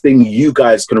best thing you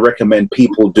guys can recommend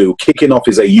people do? Kicking off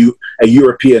is a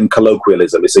European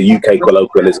colloquialism. It's a UK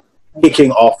colloquialism.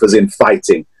 Kicking off as in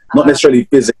fighting, not necessarily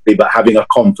physically, but having a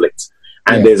conflict.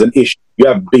 And there's an issue. You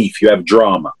have beef. You have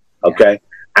drama. Okay.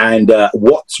 And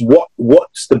what's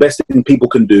the best thing people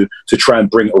can do to try and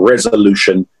bring a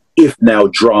resolution if now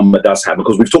drama does happen?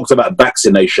 Because we've talked about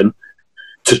vaccination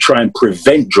to try and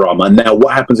prevent drama. Now,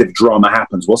 what happens if drama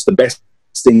happens? What's the best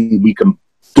thing we can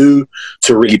do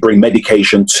to really bring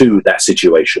medication to that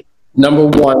situation? Number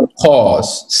 1,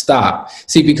 pause, stop.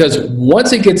 See, because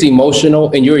once it gets emotional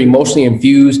and you're emotionally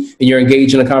infused and you're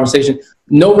engaged in a conversation,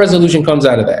 no resolution comes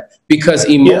out of that, because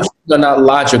emotions are not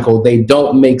logical. They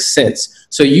don't make sense.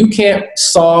 So you can't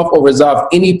solve or resolve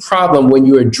any problem when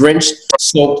you're drenched,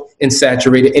 soaked, and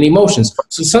saturated in emotions.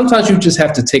 So sometimes you just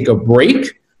have to take a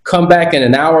break, come back in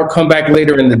an hour, come back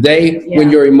later in the day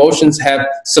when your emotions have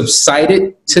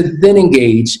subsided, to then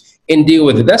engage and deal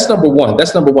with it. That's number 1.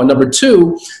 That's number 1. Number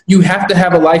 2, you have to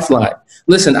have a lifeline.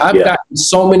 Listen, I've gotten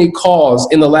so many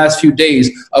calls in the last few days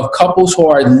of couples who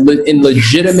are in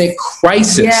legitimate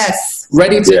crisis.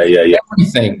 ready to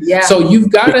everything. Yeah. So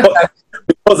you've got to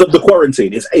because of the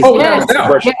quarantine. It's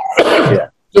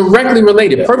directly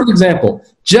related. Yeah. Perfect example.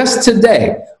 Just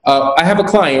today, I have a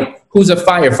client who's a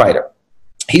firefighter.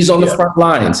 He's on the front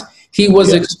lines. He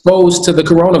was exposed to the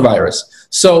coronavirus.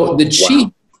 So the chief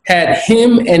had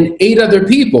him and 8 other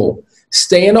people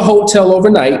stay in a hotel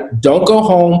overnight, don't go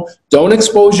home, don't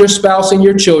expose your spouse and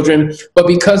your children. But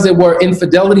because there were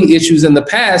infidelity issues in the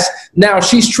past, now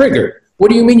she's triggered. What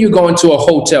do you mean you're going to a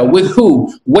hotel? With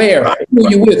who? Where? Who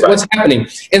are you with? What's happening?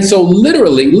 And so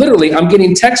literally, I'm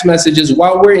getting text messages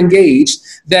while we're engaged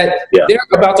that they're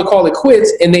about to call it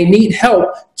quits and they need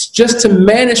help just to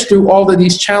manage through all of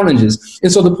these challenges.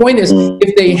 And so the point is,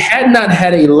 if they had not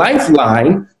had a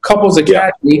lifeline, Couples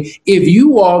Academy, if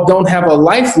you all don't have a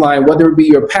lifeline, whether it be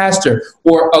your pastor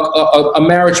or a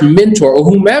marriage mentor or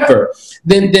whomever,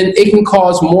 then it can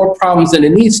cause more problems than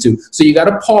it needs to. So you got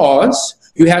to pause.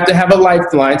 You have to have a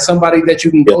lifeline, somebody that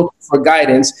you can go to for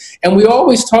guidance. And we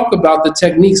always talk about the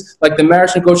techniques like the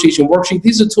marriage negotiation worksheet.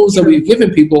 These are tools that we've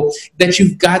given people that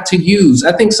you've got to use.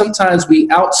 I think sometimes we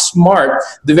outsmart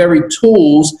the very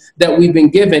tools that we've been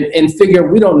given and figure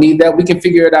we don't need that. We can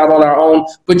figure it out on our own,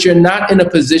 but you're not in a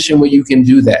position where you can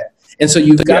do that. And so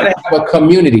you've got to have a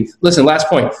community. Listen, last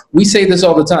point. We say this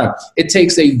all the time. It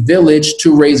takes a village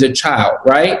to raise a child,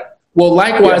 right? Well,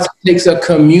 likewise, it takes a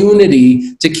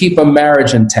community to keep a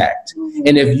marriage intact.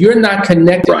 And if you're not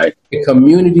connected to a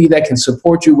community that can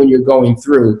support you when you're going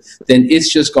through, then it's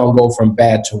just going to go from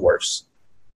bad to worse.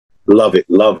 Love it.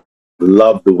 Love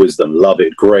the wisdom. Love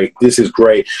it. Great. This is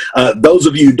great. Those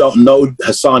of you who don't know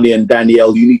Hassani and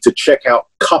Danielle, you need to check out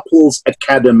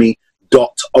couplesacademy.org.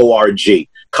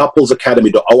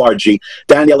 couplesacademy.org.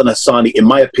 Danielle and Hassani, in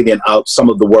my opinion, are some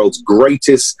of the world's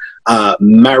greatest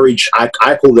marriage, I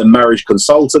call them marriage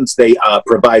consultants. They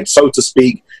provide, so to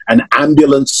speak, an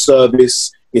ambulance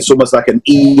service. It's almost like an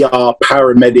ER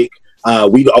paramedic.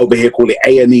 We over here call it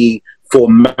A&E for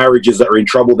marriages that are in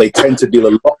trouble. They tend to deal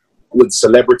a lot with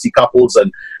celebrity couples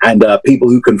and people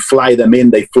who can fly them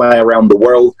in. They fly around the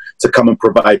world to come and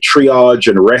provide triage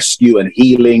and rescue and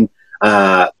healing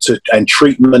and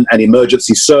treatment and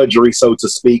emergency surgery, so to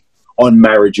speak, on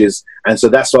marriages. And so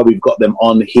that's why we've got them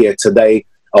on here today,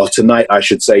 or tonight, I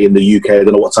should say, in the UK. I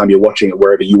don't know what time you're watching it,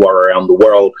 wherever you are around the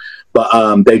world. But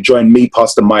they joined me,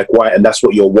 Pastor Mike White, and that's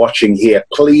what you're watching here.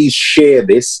 Please share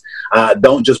this.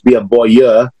 Don't just be a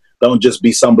voyeur. Don't just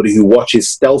be somebody who watches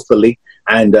stealthily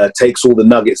and takes all the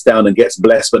nuggets down and gets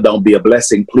blessed, but don't be a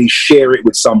blessing. Please share it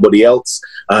with somebody else.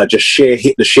 Just share,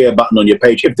 hit the share button on your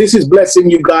page. If this is blessing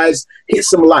you guys, hit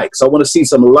some likes. I want to see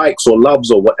some likes or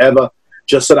loves or whatever,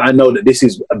 just so that I know that this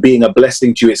is being a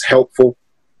blessing to you. It's helpful.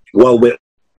 Well, we're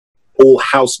all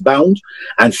housebound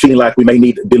and feeling like we may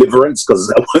need deliverance,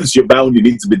 because once you're bound, you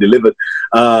need to be delivered.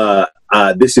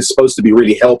 This is supposed to be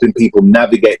really helping people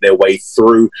navigate their way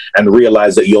through and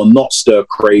realize that you're not stir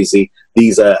crazy.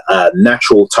 These are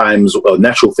natural times, or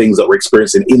natural things that we're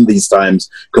experiencing in these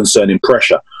times concerning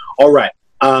pressure. All right.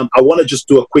 I want to just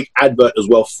do a quick advert as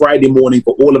well. Friday morning,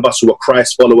 for all of us who are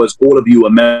Christ followers, all of you who are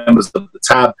members of the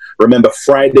tab, remember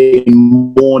Friday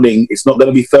morning, it's not going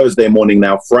to be Thursday morning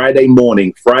now, Friday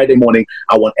morning,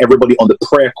 I want everybody on the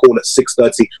prayer call at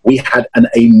 6:30. We had an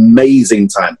amazing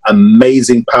time,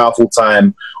 amazing, powerful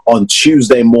time on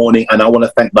Tuesday morning, and I want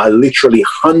to thank the literally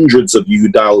hundreds of you who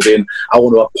dialed in. I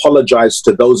want to apologize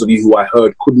to those of you who I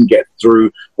heard couldn't get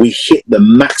through. We hit the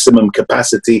maximum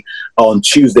capacity on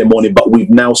Tuesday morning, but we've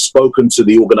now spoken to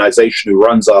the organization who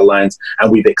runs our lines,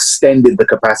 and we've extended the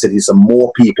capacity so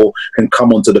more people can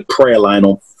come onto the prayer line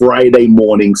on Friday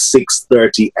morning,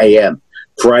 6:30 a.m.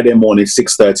 Friday morning,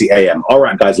 6:30 a.m. All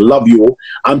right, guys, love you all.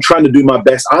 I'm trying to do my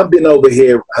best. I've been over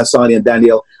here, Hassani and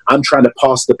Danielle. I'm trying to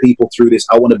pass the people through this.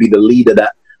 I want to be the leader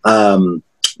that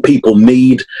people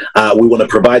need. We want to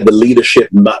provide the leadership.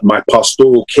 My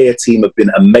pastoral care team have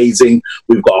been amazing.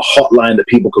 We've got a hotline that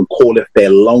people can call if they're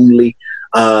lonely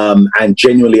and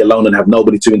genuinely alone and have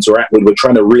nobody to interact with. We're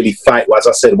trying to really fight, as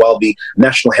I said, while the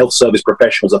National Health Service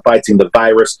professionals are fighting the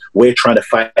virus, we're trying to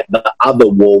fight the other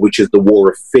war, which is the war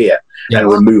of fear,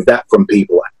 and remove that from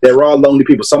people. There are lonely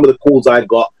people. Some of the calls I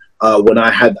got when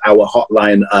I had our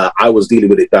hotline, I was dealing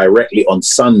with it directly on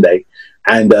Sunday.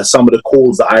 And some of the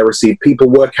calls that I received, people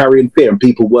were carrying fear and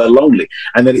people were lonely.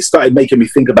 And then it started making me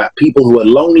think about people who are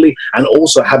lonely and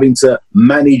also having to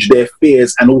manage their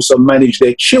fears and also manage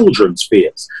their children's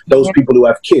fears, those people who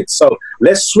have kids. So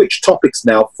let's switch topics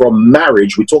now from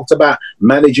marriage. We talked about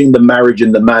managing the marriage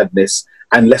and the madness.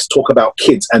 And let's talk about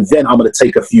kids. And then I'm going to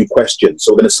take a few questions.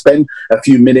 So we're going to spend a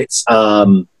few minutes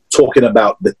talking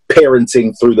about the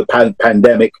parenting through the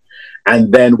pandemic.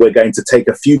 and then we're going to take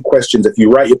a few questions. If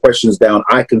you write your questions down,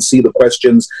 I can see the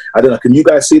questions. I don't know, can you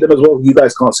guys see them as well? You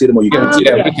guys can't see them, or you can see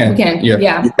them? Yeah, we can.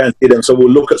 Yeah. You can see them. So we'll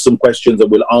look at some questions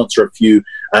and we'll answer a few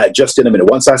just in a minute.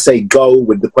 Once I say go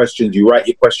with the questions, you write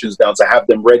your questions down, so have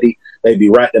them ready. Maybe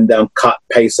write them down, cut,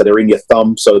 paste, so they're in your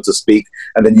thumb, so to speak,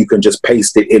 and then you can just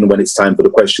paste it in when it's time for the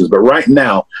questions. But right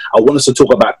now, I want us to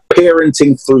talk about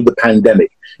parenting through the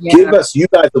pandemic. Yeah. Give us, you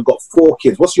guys have got 4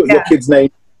 kids. What's your kids'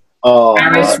 name?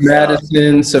 Paris,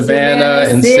 Madison, Savannah,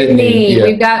 and Sydney.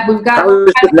 Yeah. We've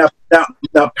got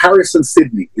now Paris and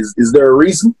Sydney. Is there a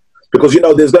reason? Because, you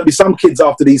know, there's going to be some kids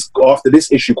after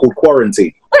this issue called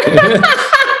quarantine.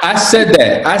 I said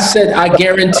that. I said, I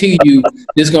guarantee you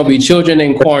there's going to be children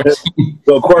in quarantine.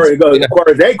 Quarantine.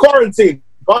 Hey, quarantine.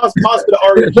 Pass to the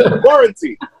orange.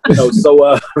 Quarantine. You know,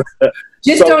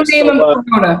 just don't name them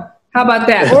Corona. How about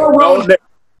that? Or Rona.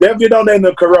 Definitely don't name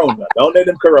them Corona. Don't name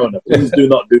them Corona. Please do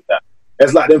not do that.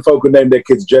 It's like them folk who name their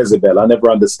kids Jezebel. I never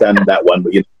understand that one,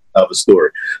 but you know, another story.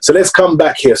 So let's come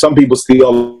back here. Some people's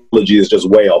theology is just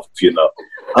way off, you know.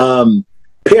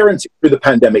 Parenting through the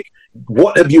pandemic.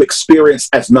 What have you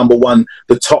experienced as, number one,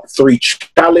 the top 3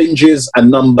 challenges,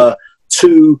 and number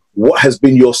 2, what has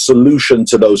been your solution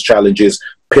to those challenges,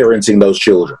 parenting those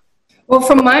children? Well,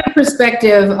 from my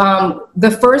perspective,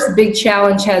 the first big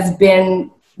challenge has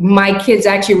been my kids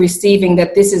actually receiving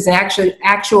that this is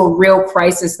actual real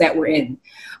crisis that we're in.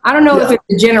 I don't know if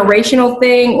it's a generational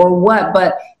thing or what,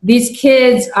 but these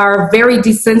kids are very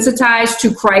desensitized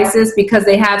to crisis because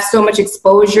they have so much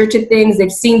exposure to things.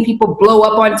 They've seen people blow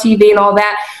up on TV and all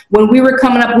that. When we were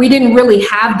coming up, we didn't really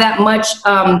have that much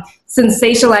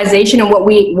sensationalization in what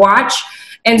we watch.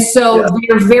 And so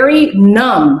they're very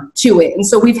numb to it. And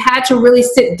so we've had to really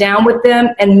sit down with them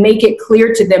and make it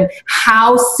clear to them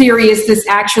how serious this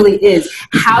actually is,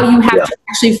 how you have to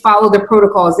actually follow the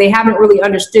protocols. They haven't really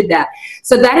understood that.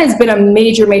 So that has been a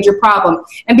major, major problem.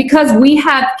 And because we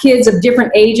have kids of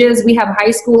different ages, we have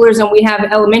high schoolers and we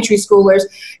have elementary schoolers,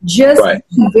 just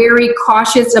be very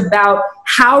cautious about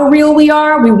how real we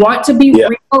are. We want to be real.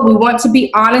 We want to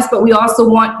be honest, but we also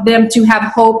want them to have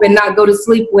hope and not go to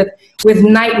sleep with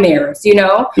nightmares, you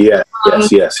know? Yes.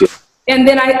 And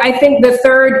then I think the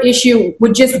third issue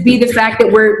would just be the fact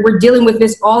that we're dealing with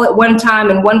this all at one time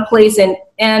in one place,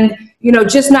 and you know,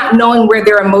 just not knowing where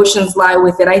their emotions lie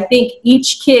with it. I think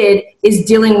each kid is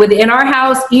dealing with it. In our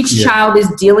house, each child is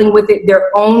dealing with it their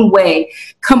own way,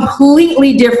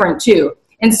 completely different too.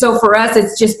 And so for us,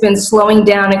 it's just been slowing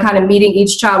down and kind of meeting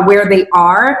each child where they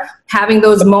are, having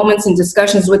those moments and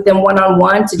discussions with them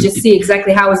one-on-one to just see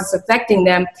exactly how is this affecting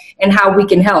them and how we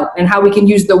can help and how we can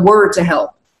use the word to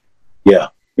help. Yeah.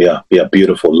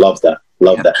 Beautiful. Love that.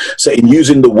 So in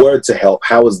using the word to help,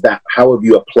 how have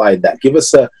you applied that? Give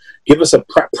us a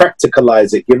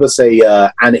practicalize it. Give us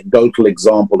a anecdotal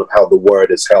example of how the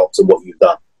word has helped and what you've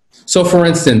done. So for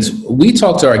instance, we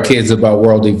talk to our kids about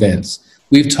world events.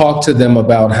 We've talked to them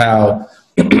about how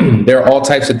there are all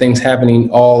types of things happening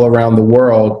all around the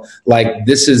world. Like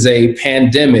this is a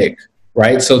pandemic,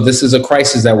 right? So this is a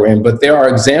crisis that we're in. But there are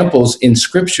examples in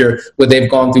scripture where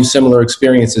they've gone through similar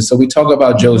experiences. So we talk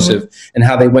about Joseph and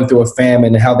how they went through a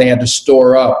famine and how they had to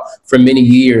store up for many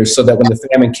years so that when the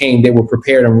famine came, they were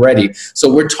prepared and ready. So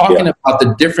we're talking about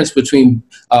the difference between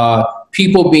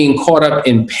people being caught up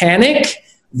in panic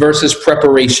versus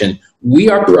preparation.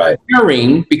 We are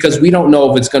preparing because we don't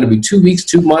know if it's going to be 2 weeks,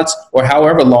 2 months, or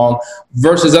however long,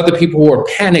 versus other people who are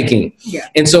panicking.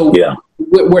 And so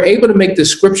we're able to make the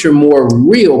scripture more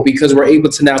real because we're able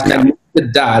to now connect the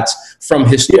dots from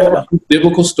historical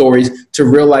biblical stories to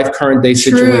real life current day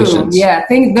situations. I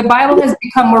think the Bible has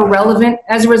become more relevant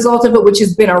as a result of it, which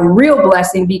has been a real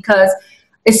blessing because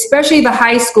especially the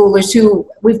high schoolers who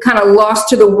we've kind of lost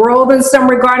to the world in some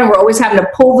regard, and we're always having to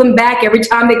pull them back every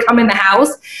time they come in the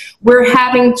house. We're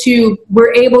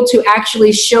able to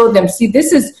actually show them, see,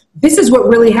 this is what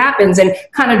really happens, and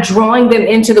kind of drawing them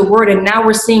into the word. And now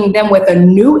we're seeing them with a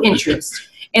new interest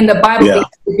in the Bible.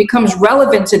 It becomes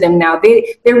relevant to them now.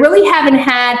 They really haven't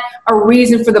had a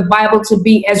reason for the Bible to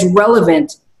be as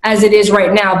relevant as it is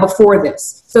right now before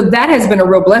this. So that has been a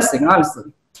real blessing,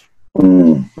 honestly.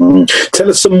 Tell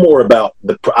us some more about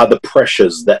the other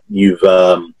pressures that you've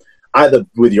either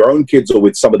with your own kids or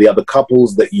with some of the other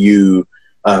couples that you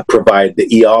provide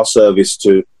the ER service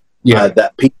to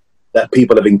that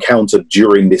people have encountered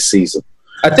during this season.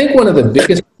 I think one of the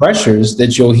biggest pressures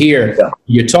that you'll hear,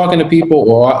 you're talking to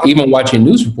people or even watching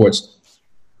news reports,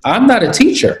 I'm not a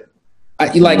teacher. I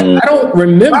don't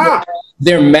remember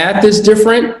their math is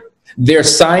different. Their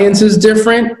science is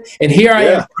different, and here I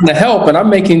am trying to help, and I'm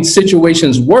making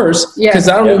situations worse because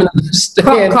I don't even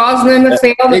understand. Causing them to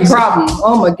fail the problem.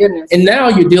 Oh my goodness. And now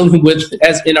you're dealing with,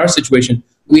 as in our situation,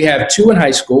 we have 2 in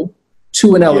high school,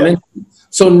 2 in elementary.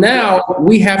 So now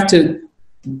we have to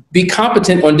be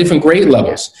competent on different grade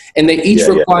levels, and they each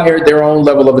require their own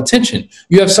level of attention.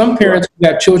 You have some parents who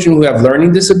have children who have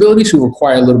learning disabilities who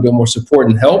require a little bit more support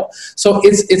and help. So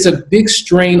it's a big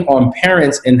strain on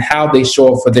parents and how they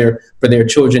show up for their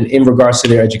children in regards to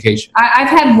their education. I've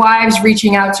had wives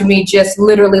reaching out to me, just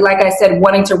literally, like I said,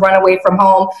 wanting to run away from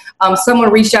home.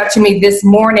 Someone reached out to me this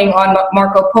morning on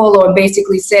Marco Polo and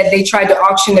basically said they tried to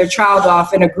auction their child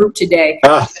off in a group today.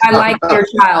 I like their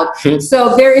child.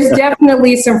 So there is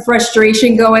definitely some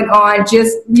frustration going on.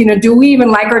 Just, do we even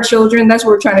like our children? That's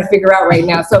what we're trying to figure out right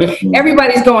now. So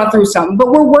everybody's going through something,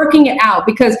 but we're working it out,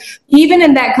 because even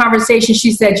in that conversation,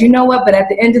 she said, you know what, but at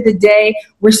the end of the day,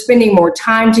 we're spending more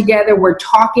time together. We're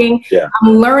talking.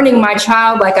 I'm learning my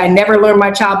child like I never learned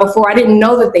my child before. I didn't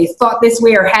know that they thought this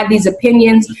way or had these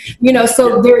opinions,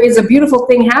 so there is a beautiful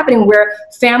thing happening where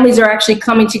families are actually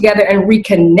coming together and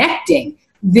reconnecting.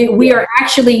 We are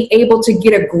actually able to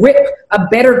get a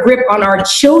better grip on our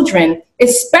children,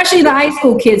 especially the high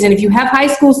school kids. And if you have high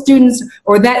school students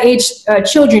or that age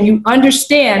children, you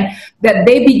understand that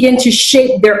they begin to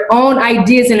shape their own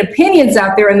ideas and opinions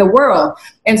out there in the world.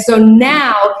 And so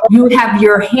now you have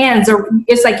your hands, or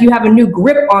it's like you have a new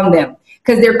grip on them,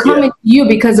 because they're coming to you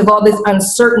because of all this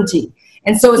uncertainty.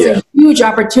 And so it's a huge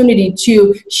opportunity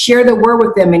to share the word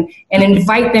with them and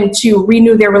invite them to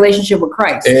renew their relationship with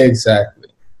Christ. Exactly.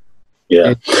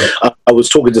 Yeah. I was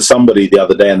talking to somebody the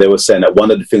other day, and they were saying that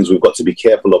one of the things we've got to be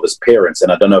careful of as parents,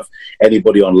 and I don't know if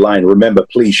anybody online, remember,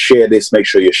 please share this, make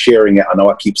sure you're sharing it. I know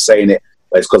I keep saying it,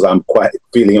 but it's because I'm quite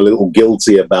feeling a little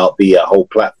guilty about the whole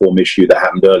platform issue that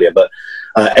happened earlier. But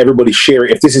everybody share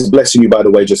it. If this is blessing you, by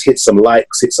the way, just hit some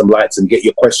likes, and get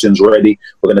your questions ready.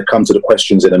 We're going to come to the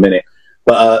questions in a minute.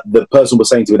 But the person was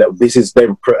saying to me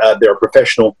that they're a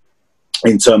professional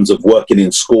in terms of working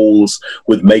in schools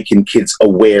with making kids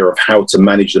aware of how to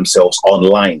manage themselves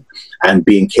online and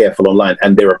being careful online.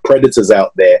 And there are predators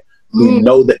out there who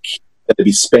know that kids are going to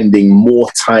be spending more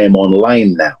time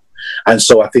online now. And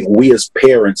so I think we as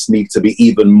parents need to be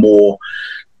even more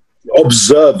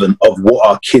observant of what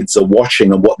our kids are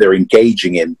watching and what they're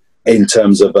engaging in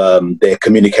terms of their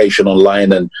communication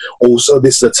online. And also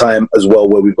this is a time as well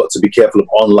where we've got to be careful of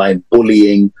online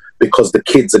bullying, because the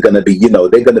kids are going to be, they're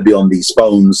going to be on these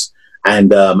phones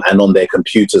and on their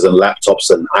computers and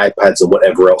laptops and iPads and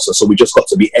whatever else. And so we just got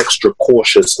to be extra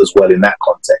cautious as well in that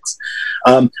context.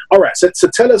 All right. So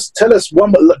tell us just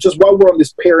while we're on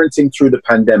this parenting through the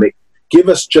pandemic, give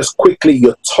us just quickly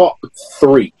your top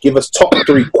 3. Give us top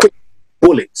 3 quick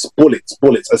bullets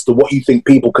as to what you think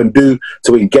people can do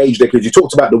to engage their kids. You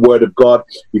talked about the word of God.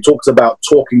 You talked about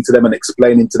talking to them and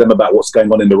explaining to them about what's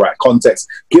going on in the right context.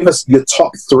 Give us your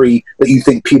top 3 that you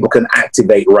think people can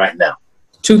activate right now.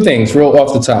 2 things real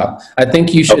off the top. I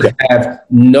think you should have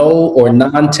no or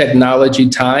non-technology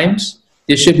times.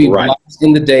 There should be blocks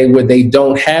in the day where they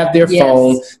don't have their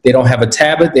phone, they don't have a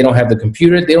tablet, they don't have the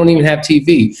computer, they don't even have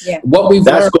TV. What we've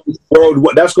that's going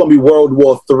to be World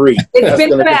War III. It's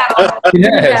been a battle.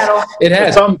 It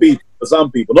has. For some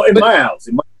people, not in my house.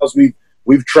 In my house,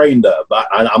 we've trained her. But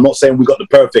I'm not saying we got the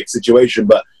perfect situation,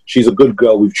 but she's a good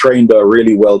girl. We've trained her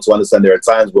really well to understand there are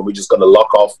times when we're just going to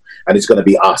lock off and it's going to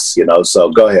be us.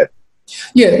 So go ahead.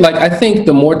 Yeah, like I think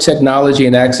the more technology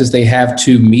and access they have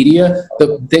to media,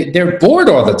 they're bored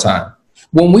all the time.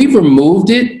 When we removed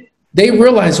it, they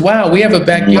realize, wow, we have a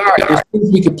backyard. There's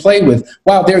things we could play with.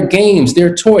 Wow, there are games,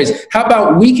 there are toys. How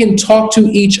about we can talk to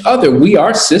each other? We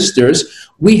are sisters.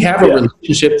 We have a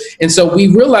relationship. And so we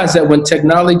realize that when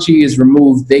technology is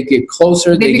removed, they get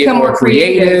closer, they get more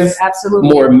creative,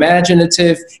 more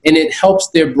imaginative, and it helps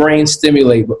their brain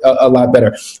stimulate a lot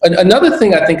better. Another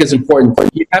thing I think is important,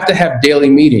 you have to have daily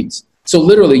meetings. So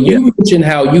literally, you mentioned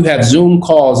how you have Zoom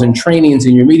calls and trainings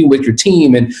and you're meeting with your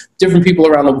team and different people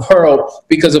around the world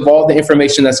because of all the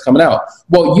information that's coming out.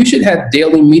 Well, you should have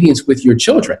daily meetings with your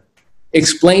children,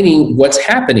 explaining what's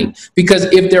happening. Because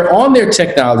if they're on their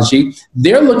technology,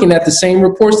 they're looking at the same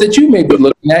reports that you may be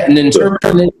looking at and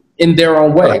interpreting it in their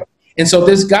own way. And so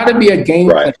there's got to be a game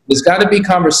plan. There's got to be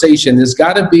conversation. There's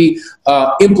got to be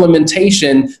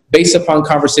implementation based upon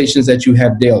conversations that you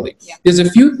have daily. There's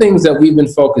a few things that we've been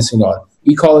focusing on.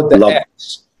 We call it the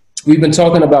F's. We've been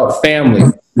talking about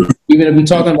family. We've been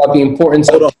talking about the importance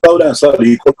of... Hold on.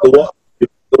 You call the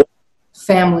what?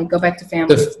 Family. Go back to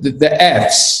family. The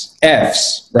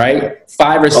F's, right?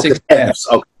 5 or 6 F's.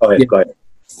 Okay, go ahead.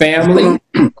 Family,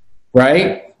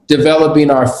 right? Developing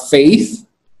our faith,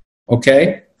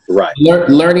 Okay. Right.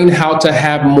 Learning how to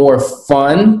have more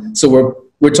fun. So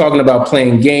we're talking about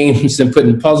playing games and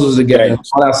putting puzzles together and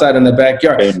going outside in the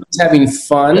backyard. Just having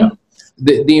fun.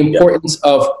 Yeah. The importance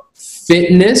of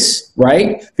fitness,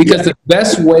 right? Because the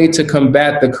best way to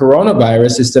combat the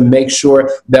coronavirus is to make sure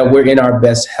that we're in our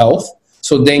best health.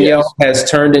 So Danielle has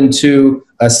turned into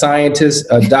a scientist,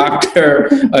 a doctor,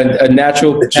 a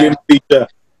naturopath,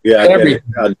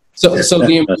 everything. So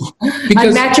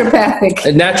because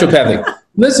naturopathic.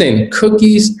 Listen,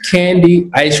 cookies, candy,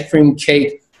 ice cream,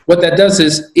 cake. What that does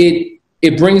is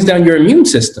it brings down your immune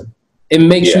system. It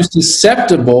makes you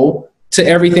susceptible to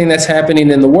everything that's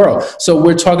happening in the world. So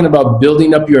we're talking about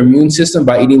building up your immune system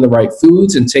by eating the right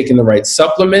foods and taking the right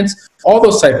supplements, all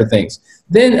those type of things.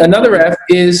 Then another F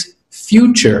is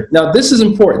future. Now this is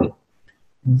important.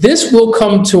 This will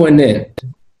come to an end.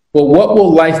 But what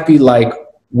will life be like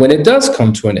when it does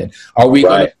come to an end? Are we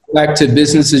going to go back to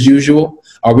business as usual?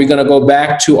 Are we going to go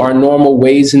back to our normal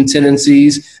ways and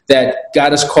tendencies that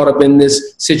got us caught up in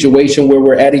this situation where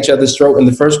we're at each other's throat in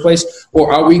the first place?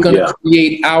 Or are we going to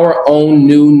create our own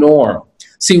new norm?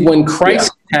 See, when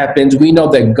crisis happens, we know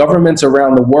that governments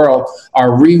around the world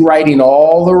are rewriting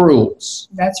all the rules.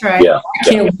 That's right. Why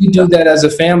can't we do that as a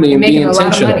family and be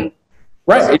intentional?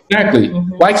 Right, exactly.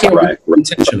 Why can't we be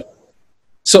intentional?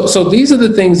 So these are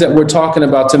the things that we're talking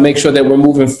about to make sure that we're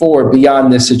moving forward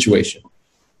beyond this situation.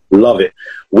 Love it.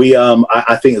 We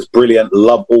I think it's brilliant.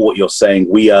 Love all what you're saying.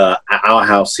 We at our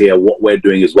house here, what we're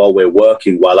doing is while we're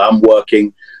working, while I'm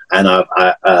working, and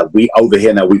we over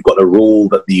here now, we've got a rule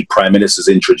that the Prime Minister's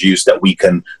introduced that we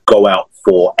can go out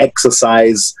for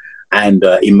exercise and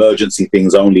emergency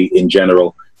things only in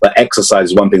general. But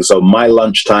exercise is one thing. So my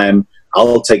lunchtime,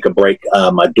 I'll take a break.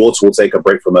 My daughter will take a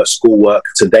break from her schoolwork.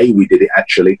 Today we did it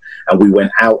actually, and we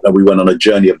went out and we went on a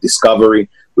journey of discovery.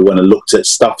 We went and looked at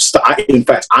stuff. In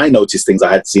fact, I noticed things I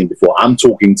hadn't seen before. I'm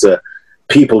talking to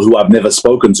people who I've never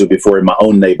spoken to before in my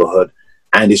own neighborhood.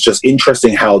 And it's just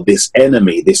interesting how this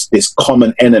enemy, this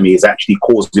common enemy, is actually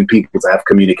causing people to have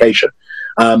communication.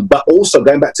 But also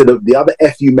going back to the other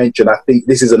F you mentioned, I think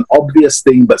this is an obvious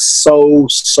thing, but so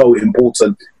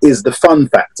important, is the fun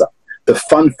factor. The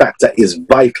fun factor is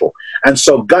vital. And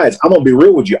so, guys, I'm going to be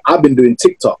real with you. I've been doing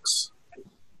TikToks.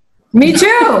 Me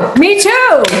too. Me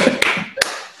too.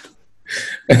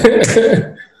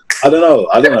 I don't know.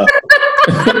 I don't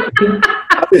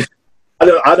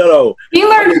know. He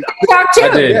learned TikTok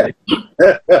too.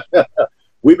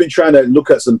 We've been trying to look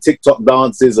at some TikTok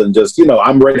dances and just,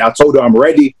 I'm ready. I told her I'm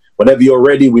ready. Whenever you're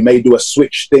ready, we may do a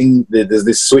switch thing. There's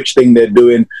this switch thing they're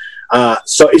doing.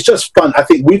 So it's just fun. I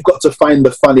think we've got to find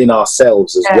the fun in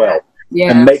ourselves as well.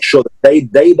 And make sure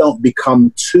that they don't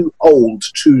become too old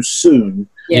too soon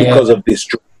because of this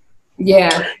drug.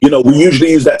 We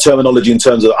usually use that terminology in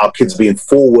terms of our kids being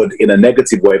forward in a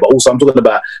negative way, but also I'm talking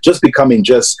about just becoming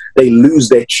they lose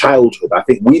their childhood. I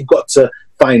think we've got to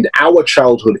find our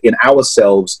childhood in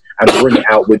ourselves and bring it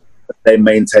out with they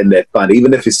maintain their fun,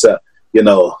 even if it's I don't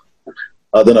know.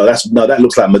 That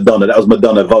looks like Madonna. That was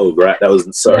Madonna Vogue, right? That was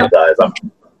guys.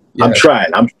 I'm trying.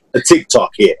 I'm a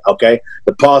TikTok here, okay?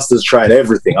 The pastor's trying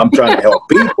everything. I'm trying to help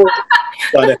people,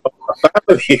 trying to help my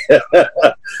family.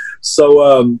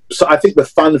 So I think the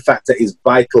fun factor is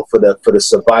vital for the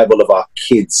survival of our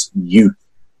kids' youth.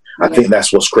 I think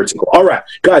that's what's critical. All right,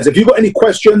 guys, if you've got any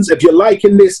questions, if you're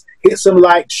liking this, hit some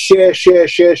likes, share,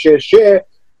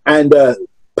 and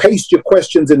paste your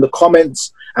questions in the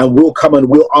comments, and we'll come and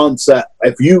we'll answer.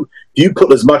 If you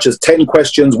put as much as 10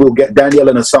 questions, we'll get Danielle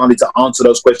and Hassani to answer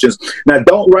those questions. Now,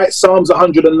 don't write Psalms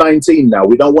 119 now.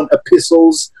 We don't want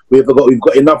epistles. We've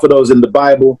got enough of those in the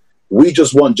Bible. We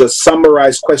just want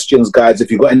summarized questions, guys.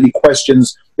 If you've got any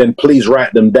questions, then please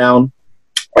write them down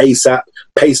ASAP,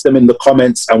 paste them in the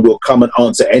comments, and we'll come and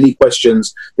answer any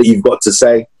questions that you've got to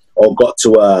say or got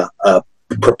to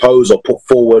propose or put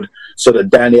forward so that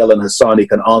Danielle and Hassani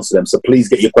can answer them. So please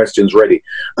get your questions ready.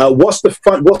 What's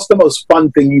the most fun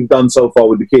thing you've done so far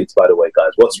with the kids, by the way,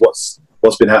 guys?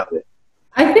 What's been happening?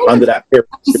 I think under that period,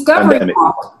 pandemic?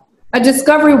 A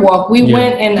discovery walk. We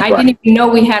went and I didn't even know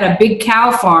we had a big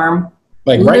cow farm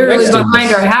literally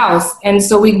behind our house. And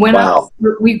so we went up,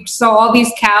 we saw all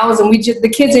these cows, and the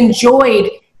kids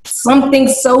enjoyed something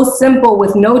so simple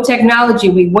with no technology.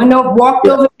 We went up, walked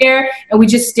over there, and we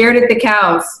just stared at the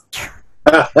cows.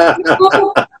 That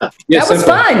was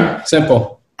fun.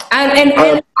 Simple.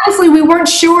 And honestly, we weren't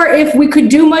sure if we could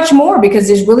do much more because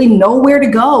there's really nowhere to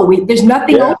go. There's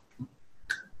nothing open.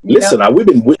 Listen, we've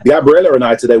been with Gabriella and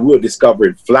I today. We were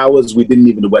discovering flowers we didn't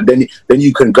even know. Then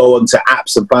you can go onto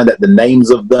apps and find out the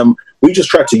names of them. we just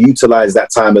tried to utilize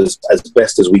that time as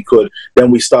best as we could.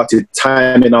 Then we started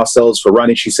timing ourselves for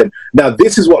running. She said, now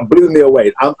this is what blew me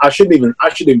away. I shouldn't even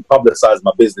publicize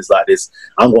my business like this.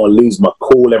 I'm going to lose my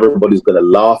cool. Everybody's going to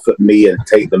laugh at me and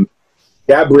take them.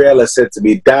 Gabriella said to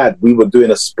me, Dad, we were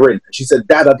doing a sprint. And she said,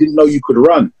 Dad, I didn't know you could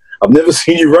run. I've never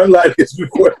seen you run like this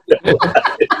before.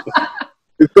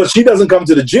 Because she doesn't come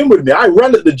to the gym with me. I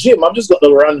run at the gym. I'm just going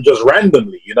to run just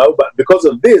randomly, you know. But because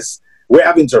of this, we're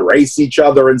having to race each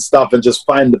other and stuff and just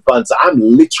find the fun. So I'm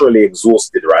literally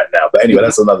exhausted right now. But anyway,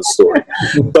 that's another story.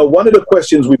 So one of the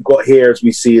questions we've got here, as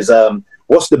we see, is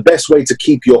what's the best way to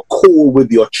keep your cool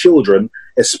with your children,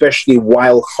 especially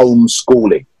while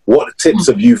homeschooling? What tips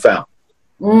have you found?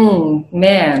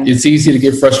 Man, it's easy to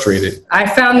get frustrated. I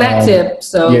found that tip.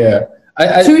 So yeah,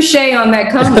 touche on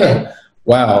that comment.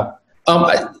 Wow.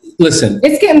 Listen,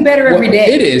 it's getting better every day.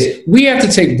 It is. We have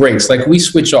to take breaks. Like, we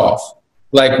switch off.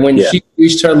 Like, when she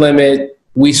reached her limit,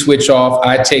 we switch off.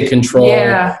 I take control.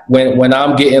 Yeah. When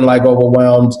I'm getting like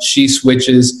overwhelmed, she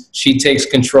switches. She takes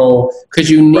control, because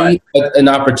you need an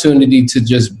opportunity to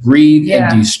just breathe and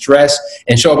de-stress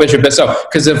and show up as your best self.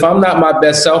 Because if I'm not my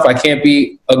best self, I can't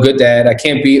be a good dad. I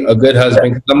can't be a good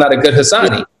husband, because I'm not a good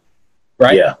Hassani.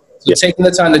 Right? Yeah. So taking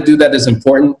the time to do that is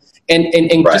important. And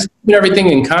just putting everything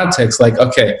in context, like,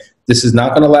 okay, this is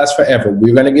not going to last forever.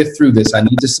 We're going to get through this. I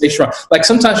need to stay strong. Like,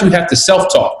 sometimes you have to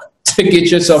self-talk to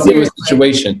get yourself through a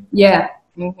situation. Yeah.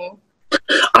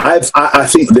 I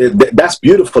think that's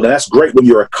beautiful, and that's great when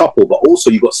you're a couple, but also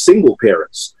you've got single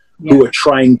parents who are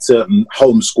trying to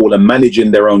homeschool and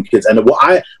managing their own kids. And what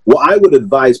I would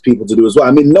advise people to do as well,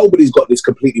 I mean, nobody's got this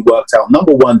completely worked out.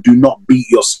 Number one, do not beat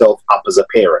yourself up as a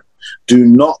parent. Do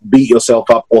not beat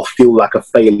yourself up or feel like a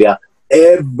failure.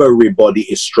 Everybody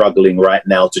is struggling right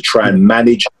now to try and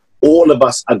manage. All of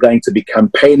us are going to be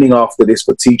campaigning after this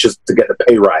for teachers to get the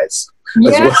pay rise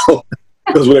as well,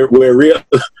 because we're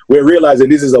realizing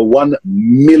this is a $1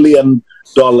 million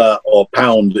or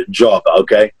pound job.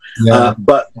 Okay,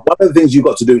 but one of the things you've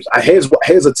got to do is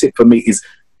here's a tip for me: is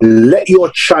let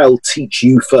your child teach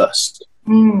you first.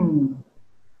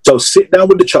 So sit down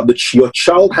with the child. Your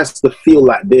child has to feel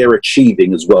like they're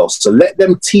achieving as well. So let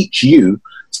them teach you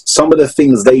some of the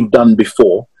things they've done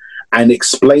before and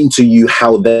explain to you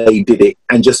how they did it,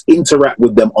 and just interact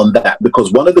with them on that.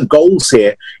 Because one of the goals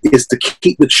here is to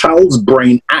keep the child's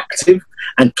brain active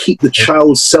and keep the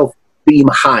child's self-esteem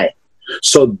high,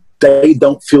 so they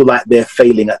don't feel like they're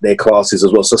failing at their classes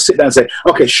as well. So sit down and say,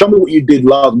 okay, show me what you did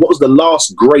last. What was the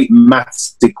last great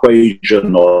maths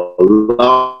equation or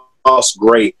last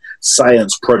great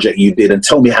science project you did, and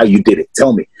tell me how you did it.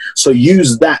 Tell me. So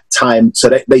use that time so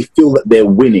that they feel that they're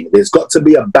winning. There's got to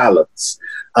be a balance.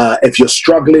 If you're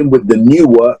struggling with the new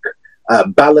work,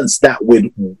 balance that with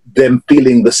them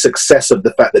feeling the success of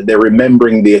the fact that they're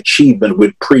remembering the achievement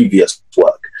with previous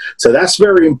work. So that's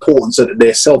very important, so that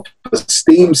their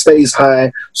self-esteem stays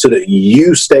high, so that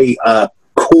you stay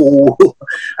cool,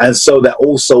 and so that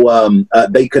also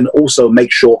they can also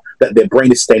make sure that their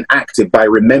brain is staying active by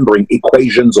remembering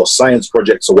equations or science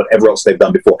projects or whatever else they've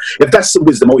done before. If that's some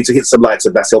wisdom, I want you to hit some likes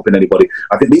if that's helping anybody.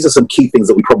 I think these are some key things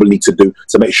that we probably need to do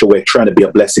to make sure we're trying to be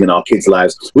a blessing in our kids'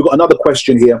 lives. We've got another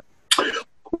question here.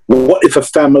 What if a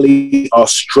family are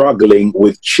struggling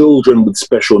with children with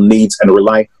special needs and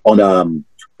rely on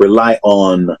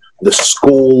the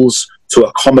schools to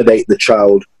accommodate the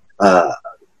child?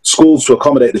 Schools to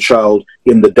accommodate the child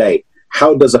in the day.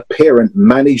 How does a parent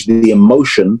manage the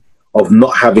emotion of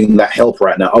not having that help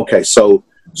right now? Okay, so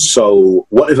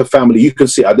what if a family, you can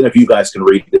see, I don't know if you guys can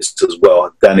read this as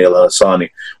well, Daniel and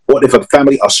Hassani. What if a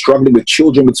family are struggling with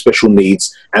children with special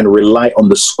needs and rely on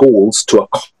the schools to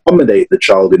accommodate the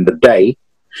child in the day?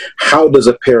 How does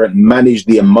a parent manage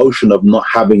the emotion of not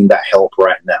having that help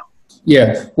right now?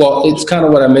 Yeah, well, it's kind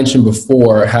of what I mentioned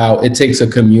before, how it takes a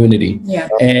community. Yeah.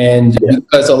 And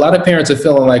because a lot of parents are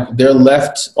feeling like they're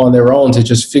left on their own to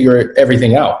just figure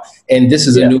everything out. And this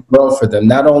is a new world for them,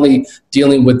 not only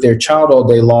dealing with their child all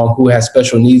day long who has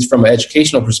special needs from an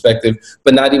educational perspective,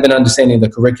 but not even understanding the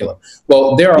curriculum.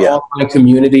 Well, there are online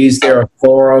communities, there are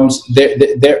forums,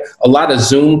 there a lot of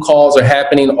Zoom calls are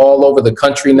happening all over the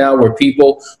country now, where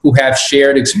people who have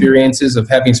shared experiences of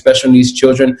having special needs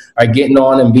children are getting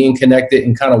on and being connected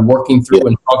and kind of working through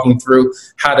and talking through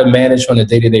how to manage on a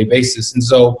day-to-day basis. And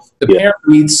so the parent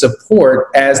needs support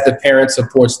as the parent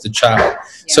supports the child.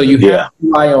 So you have to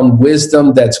rely on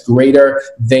wisdom that's greater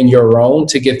than your own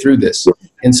to get through this.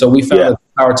 And so we found that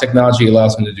our technology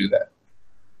allows them to do that.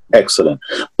 Excellent.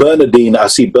 Bernadine, I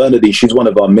see Bernadine, she's one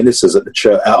of our ministers at the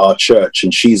church, at our church,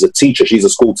 and she's a teacher. She's a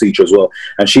school teacher as well.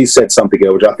 And she said something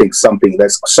here, which I think something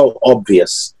that's so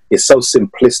obvious, it's so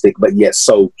simplistic, but yet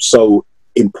so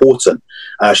important.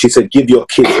 She said, give your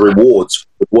kids rewards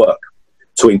for work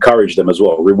to encourage them as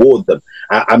well. Reward them.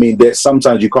 I mean, there's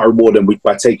sometimes you can't reward them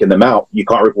by taking them out. You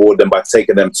can't reward them by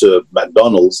taking them to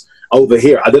McDonald's. Over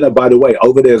here, I don't know, by the way,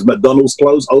 over there is McDonald's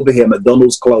closed. Over here,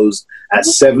 McDonald's closed at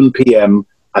 7 p.m.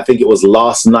 I think it was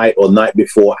last night or night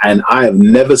before. And I have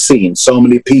never seen so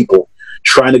many people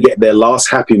trying to get their last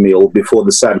Happy Meal before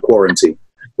the sad quarantine.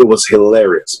 It was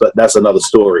hilarious, but that's another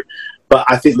story. But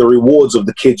I think the rewards of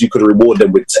the kids, you could reward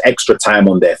them with extra time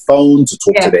on their phone to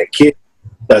talk to their kids,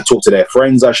 talk to their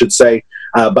friends, I should say.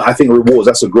 But I think rewards,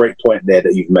 that's a great point there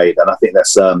that you've made. And I think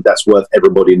that's worth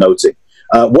everybody noting.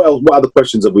 What other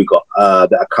questions have we got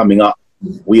that are coming up?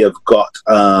 We have got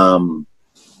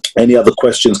any other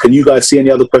questions? Can you guys see any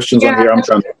other questions on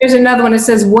here? There's another one that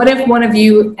says, what if one of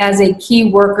you as a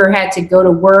key worker had to go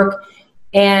to work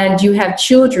and you have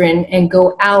children and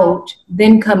go out,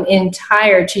 then come in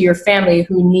tired to your family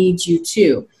who needs you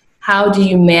too? How do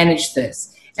you manage this?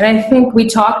 And I think we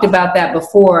talked about that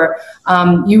before.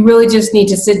 You really just need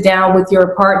to sit down with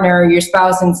your partner or your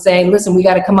spouse and say, listen, we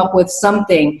got to come up with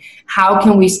something. How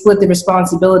can we split the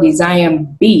responsibilities? I am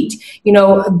beat. You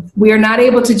know, we are not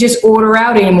able to just order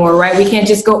out anymore, right? We can't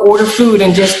just go order food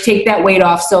and just take that weight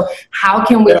off. So how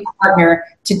can we partner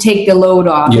to take the load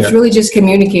off? It's really just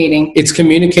communicating. It's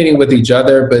communicating with each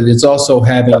other, but it's also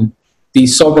having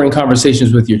these sobering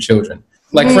conversations with your children.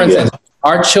 Like, for instance,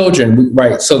 our children,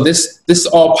 right? So this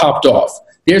all popped off.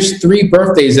 There's 3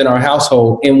 birthdays in our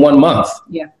household in 1 month.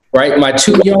 Right? My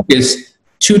 2 youngest,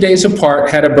 2 days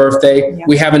apart, had a birthday.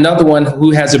 We have another one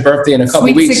who has a birthday in a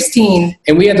couple weeks. 16.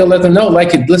 And we had to let them know,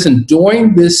 like, listen,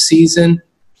 during this season,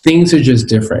 things are just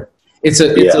different. It's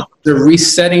the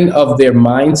resetting of their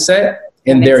mindset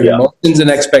and their emotions and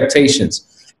expectations.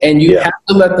 And you have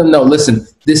to let them know, listen,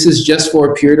 this is just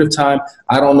for a period of time.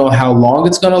 I don't know how long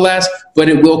it's going to last, but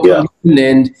it will come to an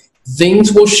end.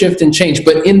 Things will shift and change.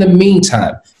 But in the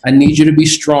meantime, I need you to be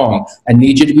strong. I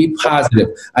need you to be positive.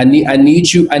 I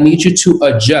need you to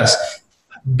adjust.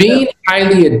 Being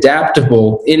highly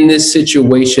adaptable in this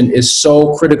situation is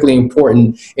so critically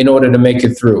important in order to make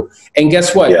it through. And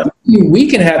guess what? We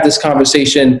can have this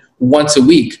conversation once a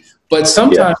week, but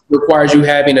sometimes it requires you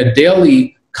having a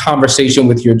daily conversation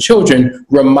with your children,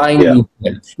 reminding them.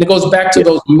 And it goes back to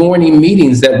those morning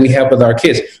meetings that we have with our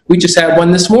kids. We just had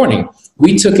one this morning.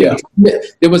 We took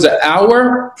there was an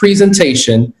hour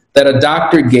presentation that a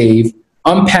doctor gave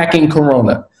unpacking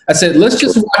corona. I said, let's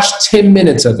just watch 10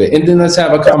 minutes of it and then let's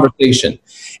have a conversation.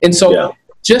 And so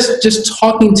just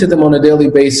talking to them on a daily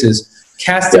basis,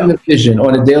 casting the vision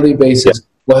on a daily basis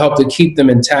will help to keep them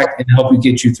intact and help you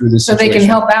get you through this situation. So they can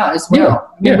help out as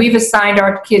well. I mean, we've assigned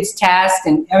our kids tasks,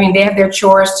 and I mean, they have their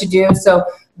chores to do. So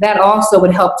that also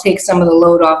would help take some of the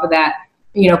load off of that,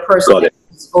 person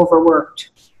who's overworked.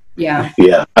 Yeah,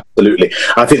 absolutely.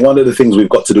 I think one of the things we've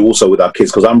got to do also with our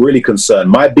kids, because I'm really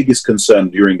concerned, my biggest concern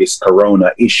during this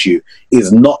corona issue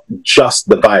is not just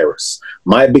the virus.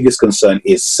 My biggest concern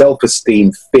is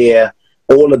self-esteem, fear.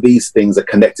 All of these things are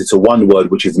connected to one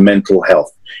word, which is mental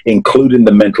health, including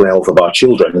the mental health of our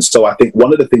children. And so I think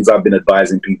one of the things I've been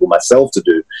advising people myself to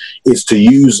do is to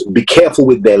be careful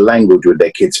with their language with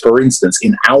their kids. For instance,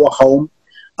 in our home,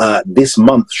 this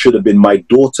month should have been my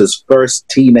daughter's first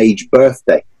teenage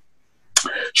birthday.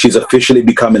 She's officially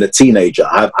becoming a teenager.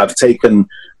 I've taken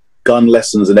gun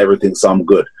lessons and everything, so I'm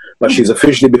good. But she's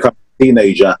officially become a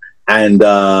teenager. And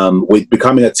with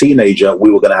becoming a teenager, we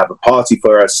were going to have a party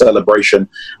for her, a celebration.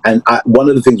 And one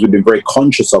of the things we've been very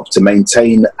conscious of to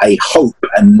maintain a hope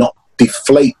and not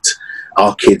deflate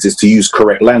our kids is to use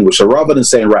correct language. So rather than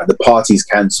saying, right, the party's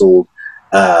cancelled,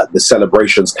 the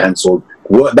celebration's cancelled,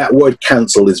 that word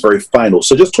cancelled is very final.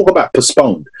 So just talk about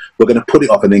postponed. We're going to put it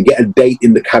off and then get a date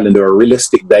in the calendar, a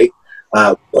realistic date,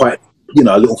 quite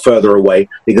a little further away.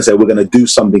 You can say, we're going to do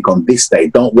something on this day.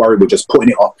 Don't worry, we're just putting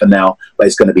it off for now, but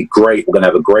it's going to be great. We're going to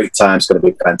have a great time. It's going to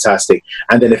be fantastic.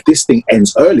 And then if this thing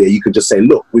ends earlier, you could just say,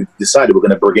 look, we've decided we're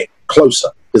going to bring it closer.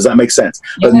 Does that make sense?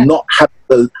 But not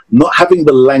having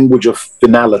the language of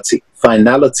finality.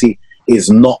 Finality is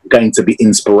not going to be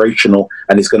inspirational,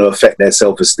 and it's going to affect their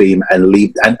self-esteem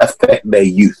and affect their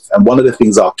youth. And one of the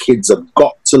things our kids have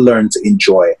got to learn to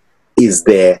enjoy is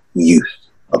their youth.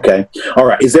 Okay. All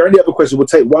right. Is there any other question? We'll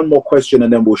take one more question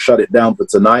and then we'll shut it down for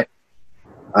tonight.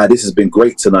 This has been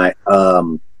great tonight.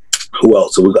 Who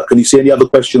else? So can you see any other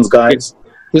questions, guys?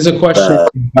 There's a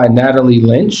question by Natalie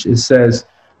Lynch. It says,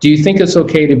 do you think it's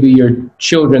okay to be your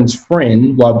children's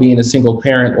friend while being a single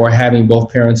parent or having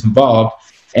both parents involved?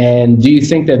 And do you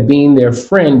think that being their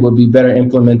friend would be better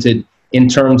implemented in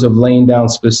terms of laying down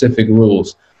specific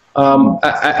rules?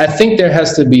 I think there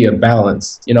has to be a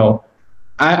balance.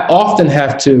 I often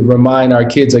have to remind our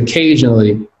kids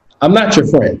occasionally, I'm not your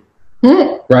friend,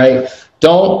 right?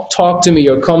 Don't talk to me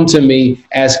or come to me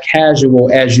as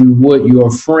casual as you would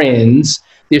your friends.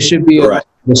 There should be a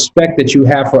respect that you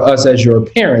have for us as your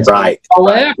parents.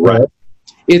 However,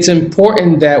 it's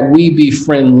important that we be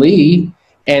friendly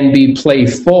and be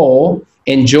playful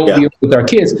and jovial with our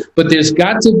kids, but there's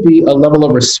got to be a level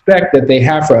of respect that they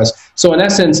have for us. So in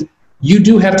essence, you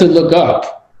do have to look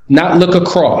up, not look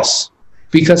across,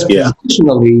 because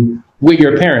positionally, we're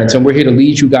your parents and we're here to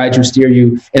lead you, guide you, steer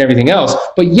you, and everything else.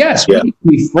 But yes, we need to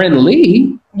be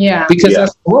friendly. Because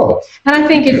that's the world. And I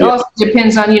think it also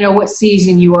depends on, what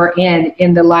season you are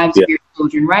in the lives of your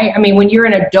children, right? I mean, when you're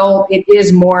an adult, it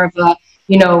is more of a,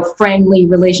 friendly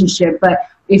relationship. But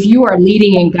if you are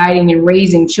leading and guiding and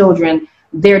raising children,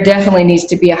 there definitely needs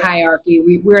to be a hierarchy.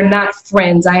 We're not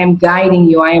friends. I am guiding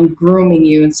you. I am grooming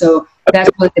you. And so that's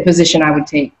really the position I would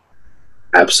take.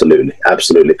 Absolutely,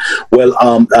 absolutely. Well,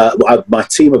 my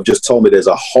team have just told me there's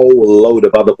a whole load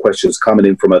of other questions coming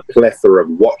in from a plethora of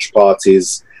watch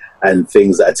parties and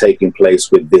things that are taking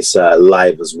place with this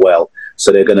live as well.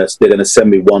 So they're gonna send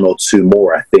me one or two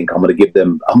more. I think I'm gonna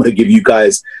give you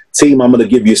guys, team. I'm gonna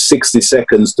give you 60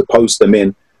 seconds to post them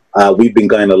in. We've been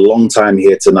going a long time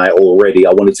here tonight already.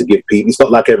 I wanted to give people. It's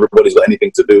not like everybody's got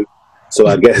anything to do. So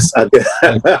I guess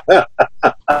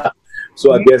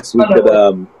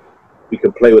we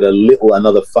can play with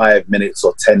another 5 minutes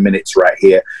or 10 minutes right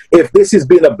here. If this has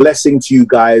been a blessing to you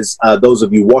guys, those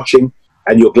of you watching,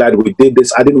 and you're glad we did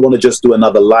this, I didn't want to just do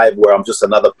another live where I'm just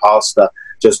another pastor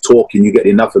just talking. You get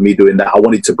enough of me doing that. I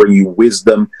wanted to bring you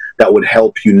wisdom that would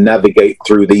help you navigate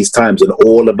through these times. And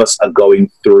all of us are going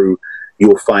through,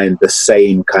 you'll find the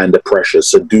same kind of pressure.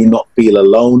 So do not feel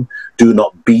alone. Do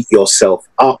not beat yourself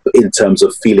up in terms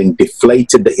of feeling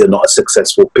deflated that you're not a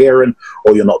successful parent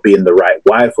or you're not being the right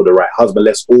wife or the right husband.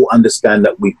 Let's all understand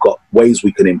that we've got ways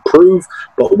we can improve,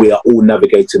 but we are all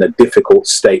navigating a difficult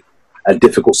state, a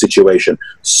difficult situation.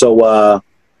 So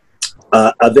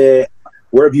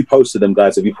where have you posted them,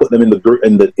 guys? Have you put them in the group,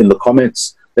 in the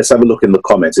comments? Let's have a look in the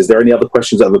comments. Is there any other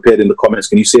questions that have appeared in the comments?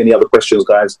 Can you see any other questions,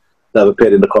 guys, that have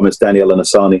appeared in the comments, Daniel and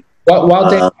Asani? While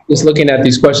Dave is looking at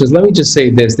these questions, let me just say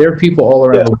this. There are people all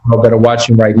around the world that are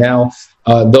watching right now,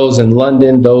 those in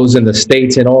London, those in the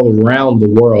States, and all around the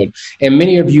world. And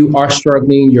many of you are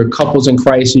struggling. You're couples in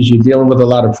crisis. You're dealing with a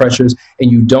lot of pressures,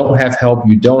 and you don't have help.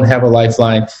 You don't have a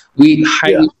lifeline. We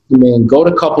highly recommend go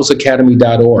to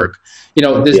couplesacademy.org.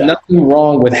 There's nothing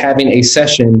wrong with having a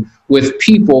session with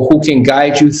people who can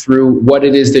guide you through what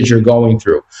it is that you're going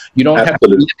through. You don't have to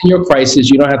live in your crisis.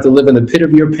 You don't have to live in the pit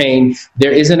of your pain.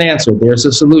 There is an answer. There's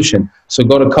a solution. So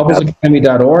go to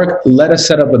couplesacademy.org. Let us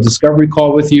set up a discovery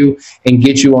call with you and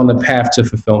get you on the path to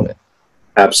fulfillment.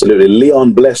 Absolutely.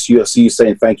 Leon, bless you. I see you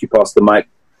saying thank you, Pastor Mike.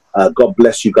 God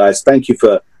bless you guys. Thank you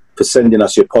for sending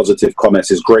us your positive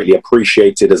comments. Is greatly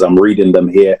appreciated as I'm reading them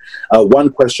here. One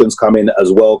question's come in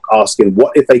as well, asking,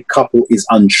 what if a couple is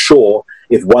unsure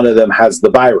if one of them has the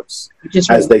virus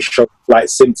as they show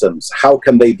slight symptoms? How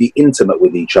can they be intimate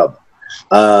with each other?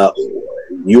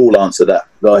 You'll answer that.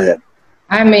 Go ahead.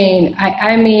 I mean,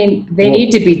 they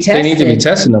need to be tested. They need to be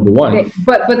tested, number one.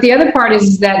 But the other part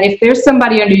is that if there's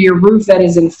somebody under your roof that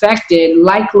is infected,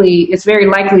 it's very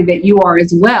likely that you are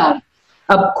as well,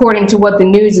 according to what the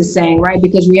news is saying, right?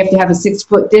 Because we have to have a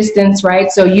 6-foot distance,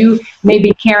 right? So you may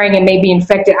be carrying and may be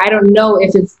infected. I don't know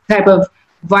if it's the type of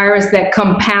virus that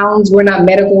compounds. We're not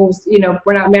medical,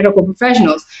 we're not medical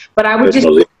professionals. But I would just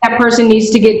think that person needs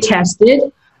to get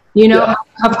tested.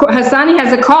 Of course, Hassani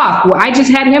has a cough. Well, I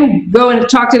just had him go and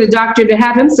talk to the doctor to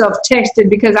have himself tested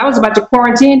because I was about to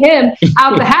quarantine him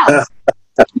out the house.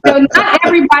 Not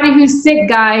everybody who's sick,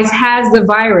 guys, has the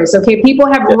virus. Okay,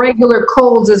 people have regular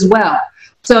colds as well.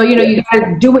 So, you got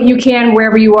to do what you can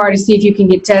wherever you are to see if you can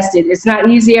get tested. It's not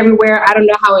easy everywhere. I don't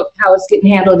know how it's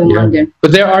getting handled in London.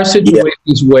 But there are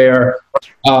situations where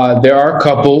there are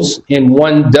couples and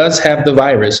one does have the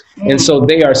virus. And so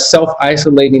they are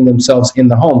self-isolating themselves in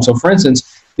the home. So, for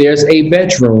instance, there's a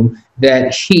bedroom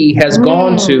that he has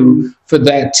gone to for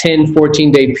that 10,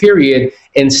 14-day period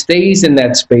and stays in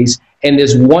that space. And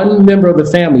there's one member of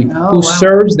the family who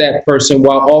serves that person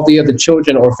while all the other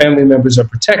children or family members are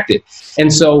protected.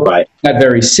 And so he got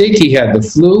very sick. He had the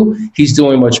flu. He's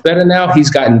doing much better now.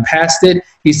 He's gotten past it.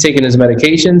 He's taken his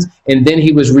medications. And then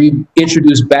he was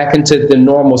reintroduced back into the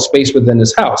normal space within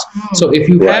his house. So if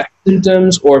you have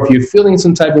symptoms or if you're feeling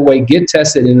some type of way, get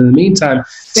tested. And in the meantime,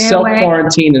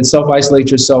 self-quarantine and self-isolate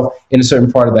yourself in a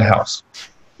certain part of the house.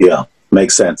 Yeah.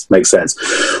 Makes sense. Makes sense.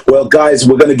 Well, guys,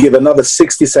 we're going to give another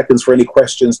 60 seconds for any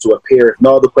questions to appear. If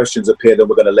no other questions appear, then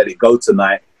we're going to let it go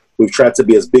tonight. We've tried to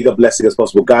be as big a blessing as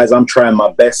possible. Guys, I'm trying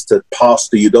my best to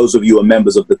pastor you. Those of you who are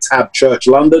members of the Tab Church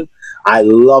London, I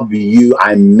love you.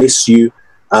 I miss you.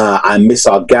 I miss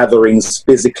our gatherings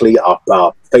physically,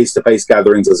 our face-to-face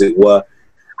gatherings, as it were.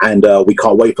 And we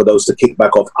can't wait for those to kick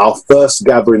back off. Our first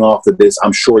gathering after this,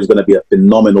 I'm sure, is going to be a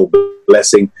phenomenal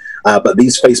blessing. But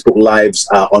these Facebook Lives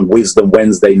on Wisdom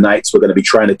Wednesday nights, we're going to be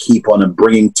trying to keep on and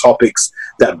bringing topics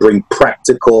that bring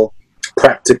practical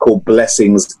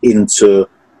blessings into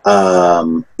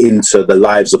the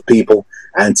lives of people,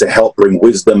 and to help bring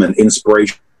wisdom and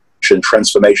inspiration,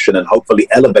 transformation, and hopefully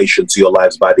elevation to your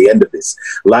lives by the end of this.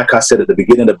 Like I said at the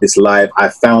beginning of this live, I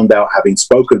found out, having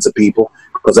spoken to people,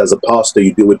 because as a pastor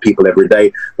you deal with people every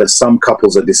day, that some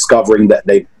couples are discovering that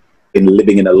they've been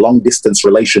living in a long distance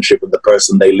relationship with the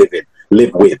person they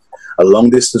live with, a long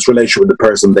distance relationship with the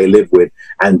person they live with.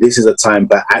 And this is a time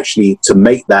for actually to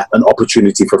make that an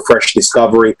opportunity for fresh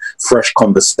discovery, fresh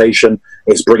conversation.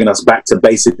 It's bringing us back to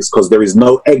basics, because there is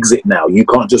no exit now. You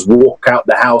can't just walk out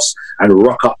the house and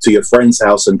rock up to your friend's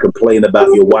house and complain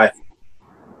about your wife.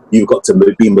 You've got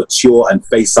to be mature and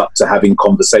face up to having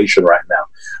conversation right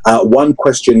now. One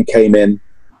question came in.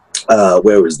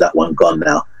 Where is that one gone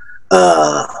now?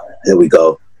 Here we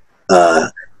go.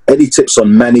 Any tips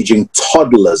on managing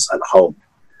toddlers at home?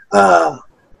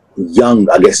 Young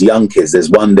kids. There's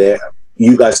one there.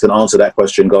 You guys can answer that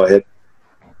question. Go ahead.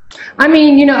 I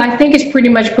mean, I think it's pretty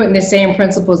much putting the same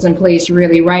principles in place,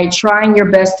 really, right? Trying your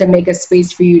best to make a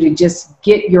space for you to just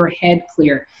get your head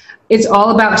clear. It's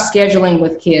all about scheduling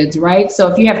with kids, right?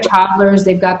 So if you have toddlers,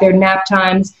 they've got their nap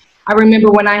times. I remember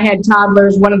when I had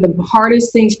toddlers, one of the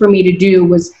hardest things for me to do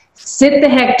was sit the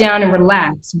heck down and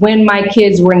relax when my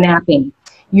kids were napping.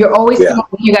 You're always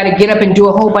you got to get up and do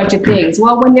a whole bunch of things.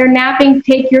 Well, when they're napping,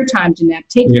 take your time to nap.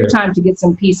 Take your time to get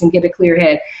some peace and get a clear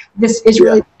head. This is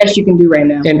really the best you can do right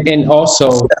now. And also,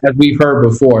 as we've heard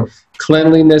before,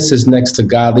 cleanliness is next to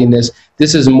godliness.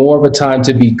 This is more of a time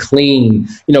to be clean.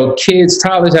 Kids,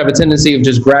 toddlers have a tendency of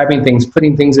just grabbing things,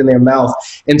 putting things in their mouth.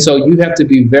 And so you have to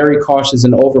be very cautious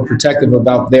and overprotective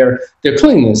about their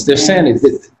cleanliness, their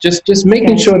sanity, just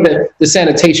making sure that the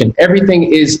sanitation, everything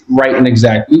is right and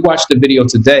exact. We watched the video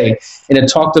today, and it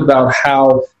talked about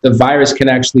how the virus can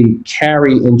actually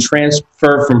carry and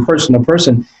transfer from person to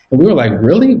person. And we were like,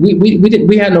 really?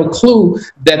 We had no clue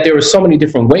that there were so many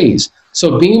different ways.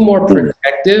 So being more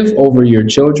protective over your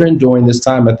children during this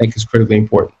time, I think, is critically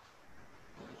important.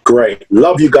 Great.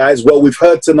 Love you guys. Well, we've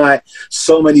heard tonight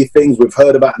so many things. We've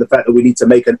heard about the fact that we need to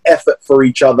make an effort for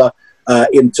each other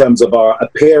in terms of our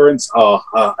appearance, our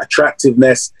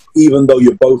attractiveness. Even though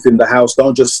you're both in the house,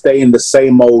 don't just stay in the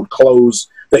same old clothes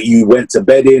that you went to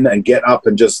bed in and get up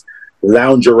and just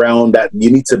lounge around. That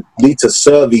you need to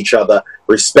serve each other,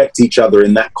 respect each other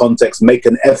in that context, make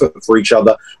an effort for each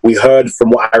other. We heard, from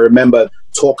what I remember,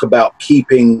 talk about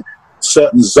keeping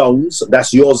certain zones.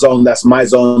 That's your zone, that's my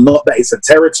zone. Not that it's a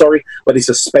territory, but it's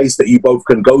a space that you both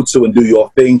can go to and do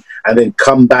your thing, and then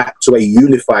come back to a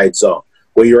unified zone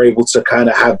where you're able to kind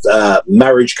of have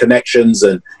marriage connections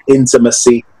and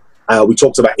intimacy. We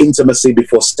talked about intimacy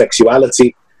before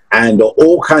sexuality, and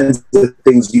all kinds of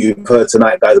things you've heard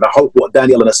tonight, guys. And I hope what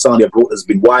Daniel and Asania brought has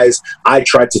been wise. I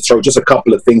tried to throw just a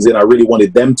couple of things in. I really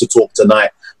wanted them to talk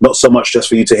tonight, not so much just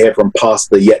for you to hear from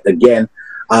Pastor yet again.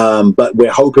 But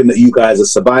we're hoping that you guys are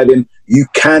surviving. You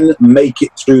can make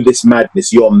it through this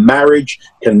madness. Your marriage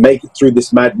can make it through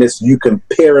this madness. You can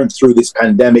parent through this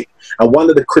pandemic. And one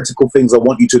of the critical things I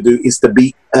want you to do is to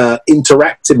be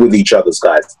interactive with each other,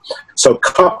 guys. So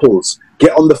couples,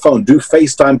 get on the phone, do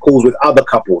FaceTime calls with other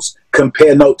couples,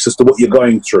 compare notes as to what you're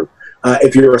going through.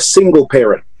 If you're a single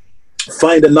parent,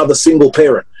 find another single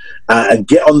parent and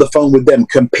get on the phone with them,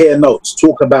 compare notes,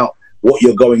 talk about what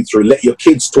you're going through. Let your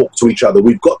kids talk to each other.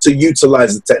 We've got to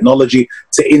utilize the technology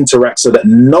to interact so that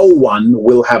no one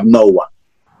will have no one.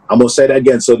 I'm going to say that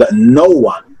again, so that no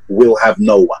one will have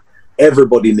no one.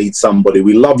 Everybody needs somebody.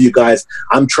 We love you guys.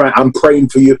 I'm praying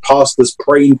for you. Pastor's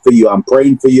praying for you. I'm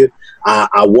praying for you.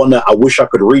 I wish I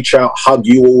could reach out, hug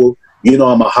you all.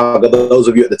 I'm a hugger. Those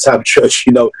of you at the Tab Church,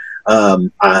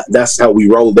 that's how we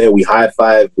roll there. We high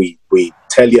five. We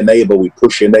tell your neighbor. We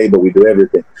push your neighbor. We do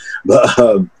everything.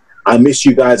 But I miss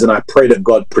you guys, and I pray that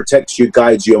God protects you,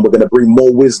 guides you, and we're going to bring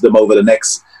more wisdom over the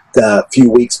next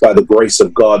few weeks by the grace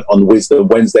of God on Wisdom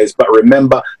Wednesdays. But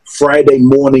remember, Friday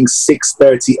morning,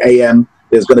 6:30 a.m.,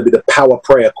 there's going to be the power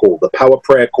prayer call. The power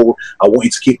prayer call, I want you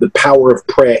to keep the power of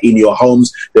prayer in your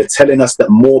homes. They're telling us that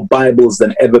more Bibles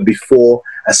than ever before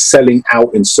are selling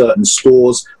out in certain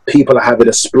stores. People are having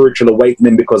a spiritual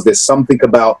awakening, because there's something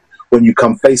about when you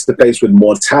come face to face with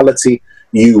mortality,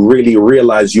 you really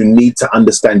realize you need to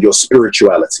understand your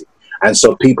spirituality. And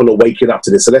so people are waking up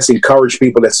to this. So let's encourage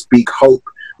people. Let's speak hope.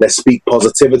 Let's speak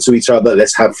positivity to each other.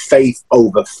 Let's have faith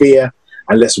over fear.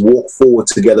 And let's walk forward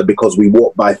together, because we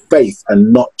walk by faith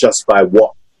and not just by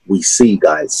what we see,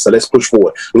 guys. So let's push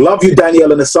forward. Love you,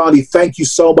 Danielle and Asani. Thank you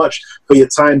so much for your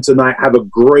time tonight. Have a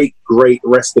great, great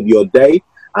rest of your day.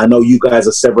 I know you guys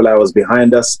are several hours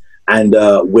behind us, and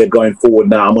we're going forward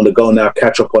now. I'm going to go now,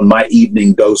 catch up on my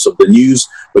evening dose of the news.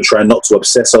 We're trying not to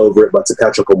obsess over it, but to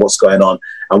catch up on what's going on.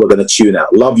 And we're going to tune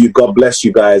out. Love you. God bless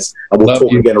you guys. And we'll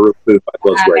talk again real soon by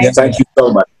God's grace. Thank you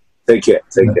so much. Take care.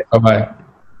 Take care. Bye-bye.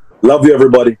 Love you,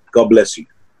 everybody. God bless you.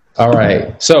 All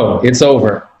right. So it's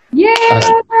over. Yeah.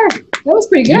 That was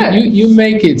pretty good. You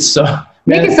make it so.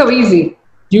 Make it so easy.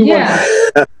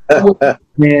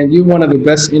 Man, you're one of the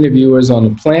best interviewers on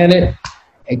the planet.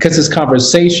 Because it's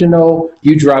conversational,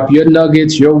 you drop your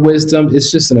nuggets, your wisdom.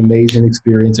 It's just an amazing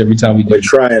experience every time we do. We're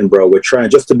trying, bro. We're trying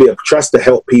just to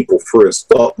help people through.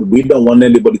 Stop. We don't want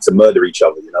anybody to murder each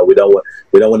other. You know, we don't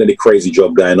want any crazy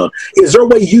job going on. Is there a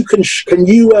way you can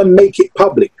you make it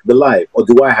public, the live, or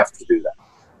do I have to do that?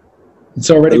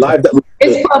 It's already live.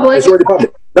 It's public. It's already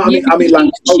public. No, I mean, like,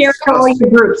 share it to all your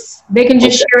groups. They can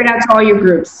just share it out to all your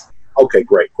groups. Okay,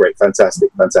 great, fantastic.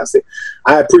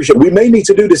 I appreciate it. We may need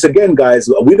to do this again, guys.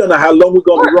 We don't know how long we're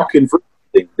going to be rocking for.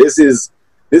 This is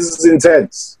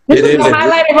intense. This is the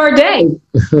highlight of our day.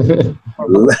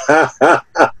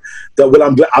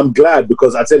 Well, I'm glad,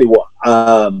 because I tell you what,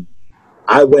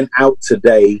 I went out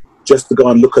today just to go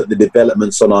and look at the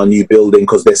developments on our new building,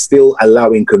 because they're still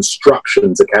allowing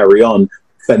construction to carry on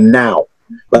for now.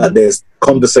 But there's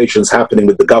conversations happening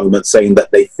with the government saying that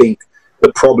they think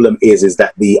the problem is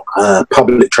that the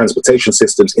public transportation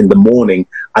systems in the morning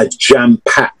are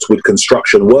jam-packed with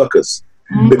construction workers,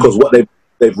 because what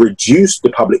they've reduced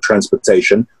the public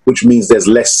transportation, which means there's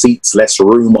less seats, less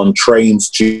room on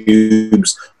trains,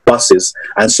 tubes, buses,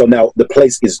 and so now the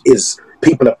place is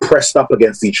people are pressed up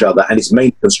against each other, and it's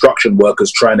mainly construction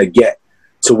workers trying to get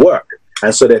to work.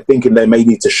 And so they're thinking they may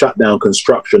need to shut down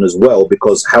construction as well,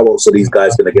 because how else are these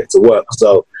guys going to get to work?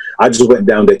 So I just went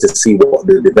down there to see what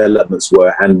the developments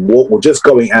were, and what we're just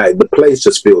going at. The place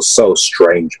just feels so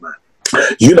strange, man.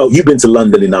 You know, you've been to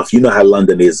London enough. You know how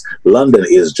London is. London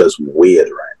is just weird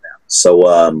right now.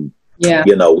 So,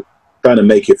 you know, trying to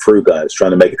make it through, guys,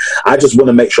 trying to make it. I just want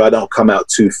to make sure I don't come out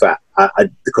too fat,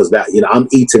 because that, you know, I'm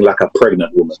eating like a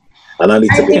pregnant woman. And I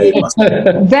need to behave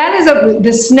myself. That is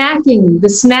the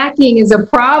snacking is a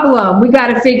problem. We got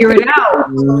to figure it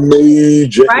out.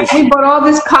 Major right? We bought all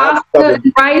this pasta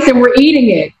and rice, and we're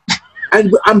eating it.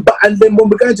 And then when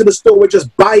we're going to the store, we're just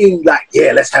buying, like,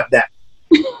 yeah, let's have that.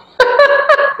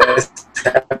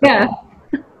 Yeah.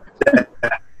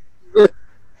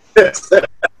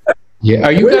 Yeah.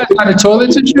 Are you guys on the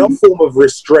toilet tissue? No form of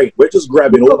restraint. We're just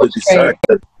grabbing all the dessert.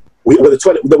 We had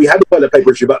the toilet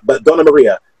paper issue, but Donna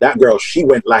Maria, that girl, she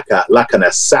went like an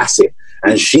assassin,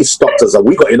 and she stopped us.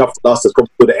 We got enough to last us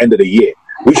probably to the end of the year.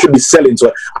 We should be selling to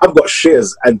it. I've got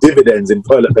shares and dividends in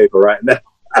toilet paper right now.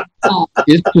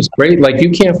 It's just great. Like, you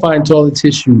can't find toilet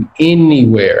tissue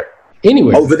anywhere.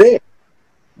 Over there?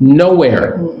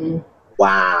 Nowhere.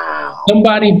 Wow.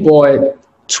 Somebody bought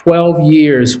 12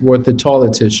 years worth of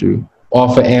toilet tissue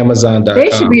off of Amazon.com. They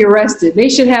should be arrested. They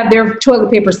should have their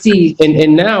toilet paper seized.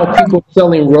 And now people are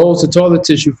selling rolls of toilet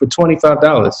tissue for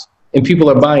 $25, and people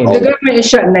are buying it. The government is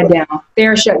shutting that down.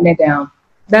 They're shutting it down.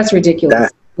 That's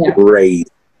ridiculous. That's great.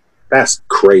 That's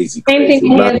crazy. Same thing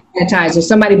with hand sanitizer.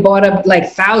 Somebody bought up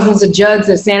like thousands of jugs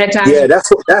of sanitizer. Yeah,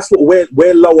 that's what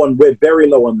we're low on. We're very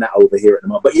low on that over here at the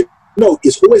moment. But you know,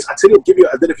 it's always, I don't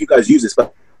know if you guys use this,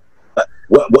 but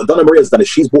what Donna Maria's done is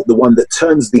she's bought the one that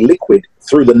turns the liquid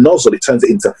through the nozzle. It turns it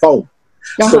into foam,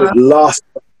 so it lasts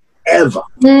forever.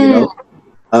 You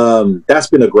know, that's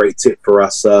been a great tip for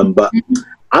us. But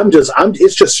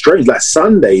it's just strange. Like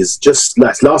Sundays, just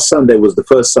like last Sunday was the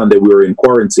first Sunday we were in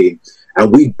quarantine,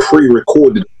 and we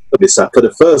pre-recorded this. For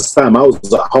the first time, I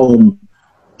was at home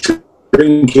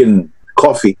drinking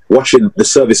coffee, watching the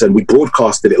service, and we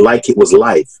broadcasted it like it was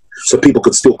live, so people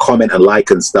could still comment and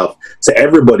like and stuff. So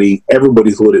everybody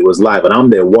thought it was live, and I'm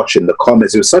there watching the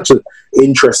comments. It was such an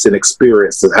interesting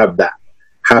experience to have that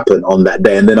happen on that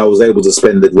day. And then I was able to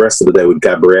spend the rest of the day with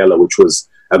Gabriella, which was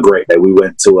a great day. We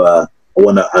went to a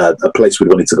place we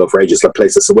wanted to go for ages, a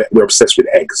place that, so we're obsessed with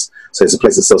eggs, so it's a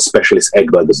place that sells specialist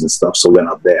egg burgers and stuff. So we went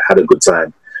up there, had a good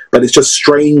time. But it's just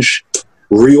strange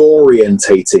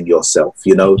reorientating yourself,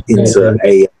 you know, into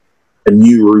a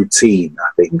new routine,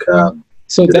 I think.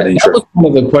 So that was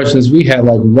one of the questions we had,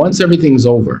 like, once everything's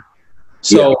over,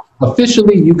 so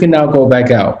officially you can now go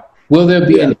back out. Will there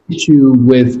be an issue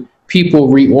with people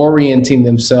reorienting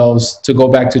themselves to go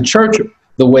back to church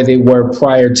the way they were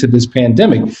prior to this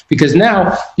pandemic. Because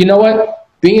now, you know what?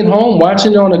 Being home,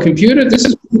 watching it on a computer, this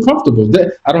is comfortable.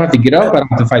 I don't have to get up. I don't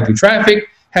have to fight through traffic.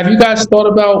 Have you guys thought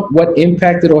about what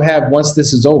impact it'll have once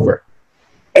this is over?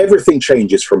 Everything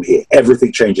changes from here.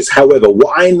 Everything changes. However,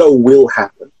 what I know will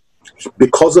happen,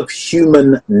 because of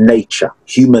human nature,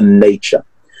 human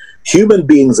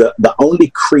beings are the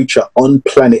only creature on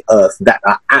planet Earth that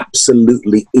are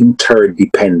absolutely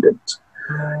interdependent.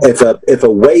 If a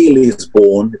whale is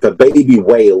born, if a baby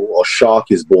whale or shark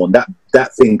is born,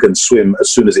 that thing can swim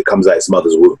as soon as it comes out its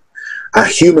mother's womb. A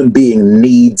human being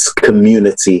needs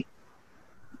community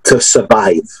to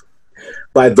survive.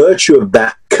 By virtue of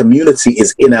that, community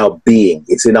is in our being.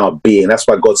 It's in our being. That's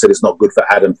why God said it's not good for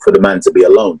Adam, for the man to be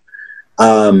alone.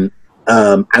 And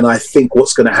I think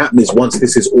what's going to happen is once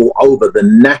this is all over, the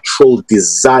natural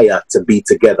desire to be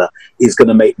together is going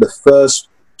to make the first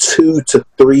 2 to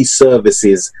 3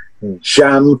 services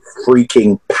jam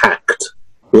freaking packed,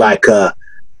 like a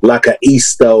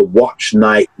Easter watch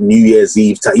night, New Year's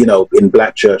Eve, you know, in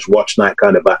Black church watch night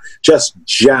kind of just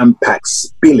jam packed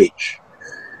spillage.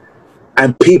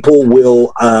 And people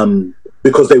will,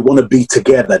 because they want to be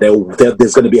together,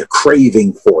 there's going to be a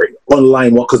craving for it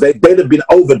online, because they'd have been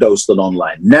overdosed on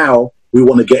online. Now we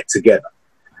want to get together.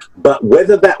 But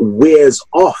whether that wears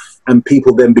off and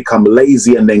people then become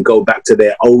lazy and then go back to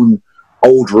their own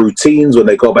old routines, when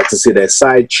they go back to see their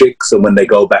side chicks, and when they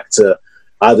go back to,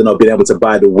 I don't know, being able to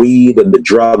buy the weed and the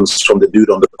drugs from the dude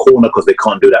on the corner, because they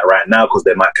can't do that right now because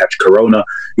they might catch corona.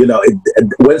 You know,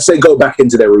 once they go back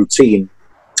into their routine,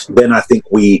 then I think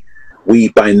we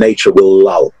by nature will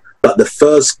lull. But the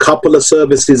first couple of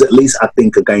services, at least, I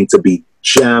think are going to be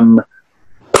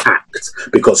jam-packed,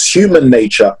 because human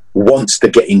nature wants to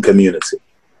get in community.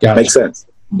 Gotcha. Makes sense?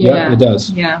 Yeah, it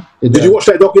does. Yeah. Did you watch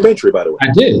that documentary, by the way?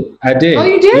 I did. Oh,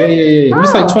 you did? Yeah. It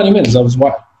was like 20 minutes. I was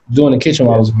doing the kitchen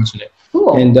while I was watching it.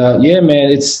 Cool. And yeah, man,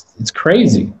 it's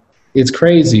crazy. It's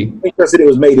crazy. I'm interested it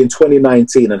was made in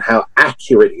 2019 and how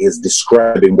accurate it is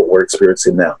describing what we're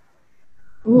experiencing now.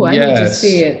 Ooh, I need to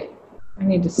see it. I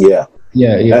need to see it.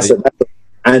 Yeah.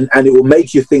 And it will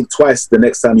make you think twice the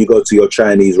next time you go to your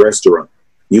Chinese restaurant.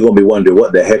 You're going to be wondering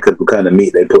what the heck kind of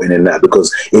meat they're putting in that.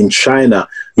 Because in China,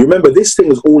 you remember this thing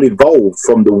was all evolved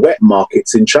from the wet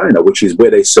markets in China, which is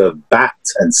where they serve bat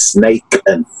and snake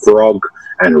and frog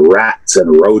and rats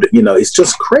and rodent. You know, it's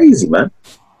just crazy, man.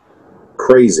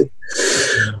 Crazy.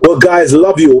 Well, guys,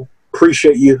 love you all.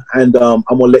 Appreciate you. And I'm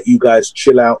going to let you guys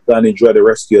chill out and enjoy the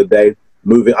rest of your day.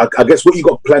 Moving, I guess what you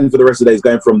got planned for the rest of the day is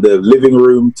going from the living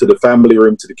room to the family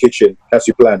room to the kitchen. That's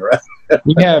your plan, right?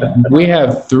 we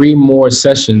have 3 more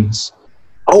sessions.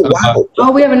 Oh wow!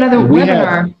 We have another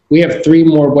webinar. We have 3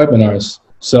 more webinars.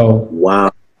 So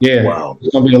wow, it's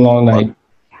gonna be a long night.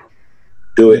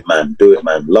 Do it, man.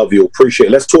 Love you. Appreciate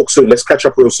it. Let's talk soon. Let's catch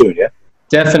up real soon. Yeah.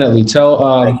 Definitely.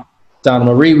 Tell Donna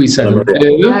Marie we said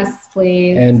yes,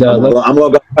 please. And I'm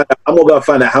gonna go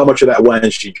find out how much of that wine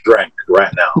she drank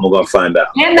right now. I'm gonna find out.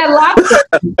 And that lobster.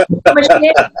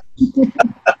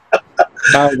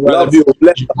 Love you.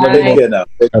 Take care now.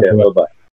 Take care. Bye bye.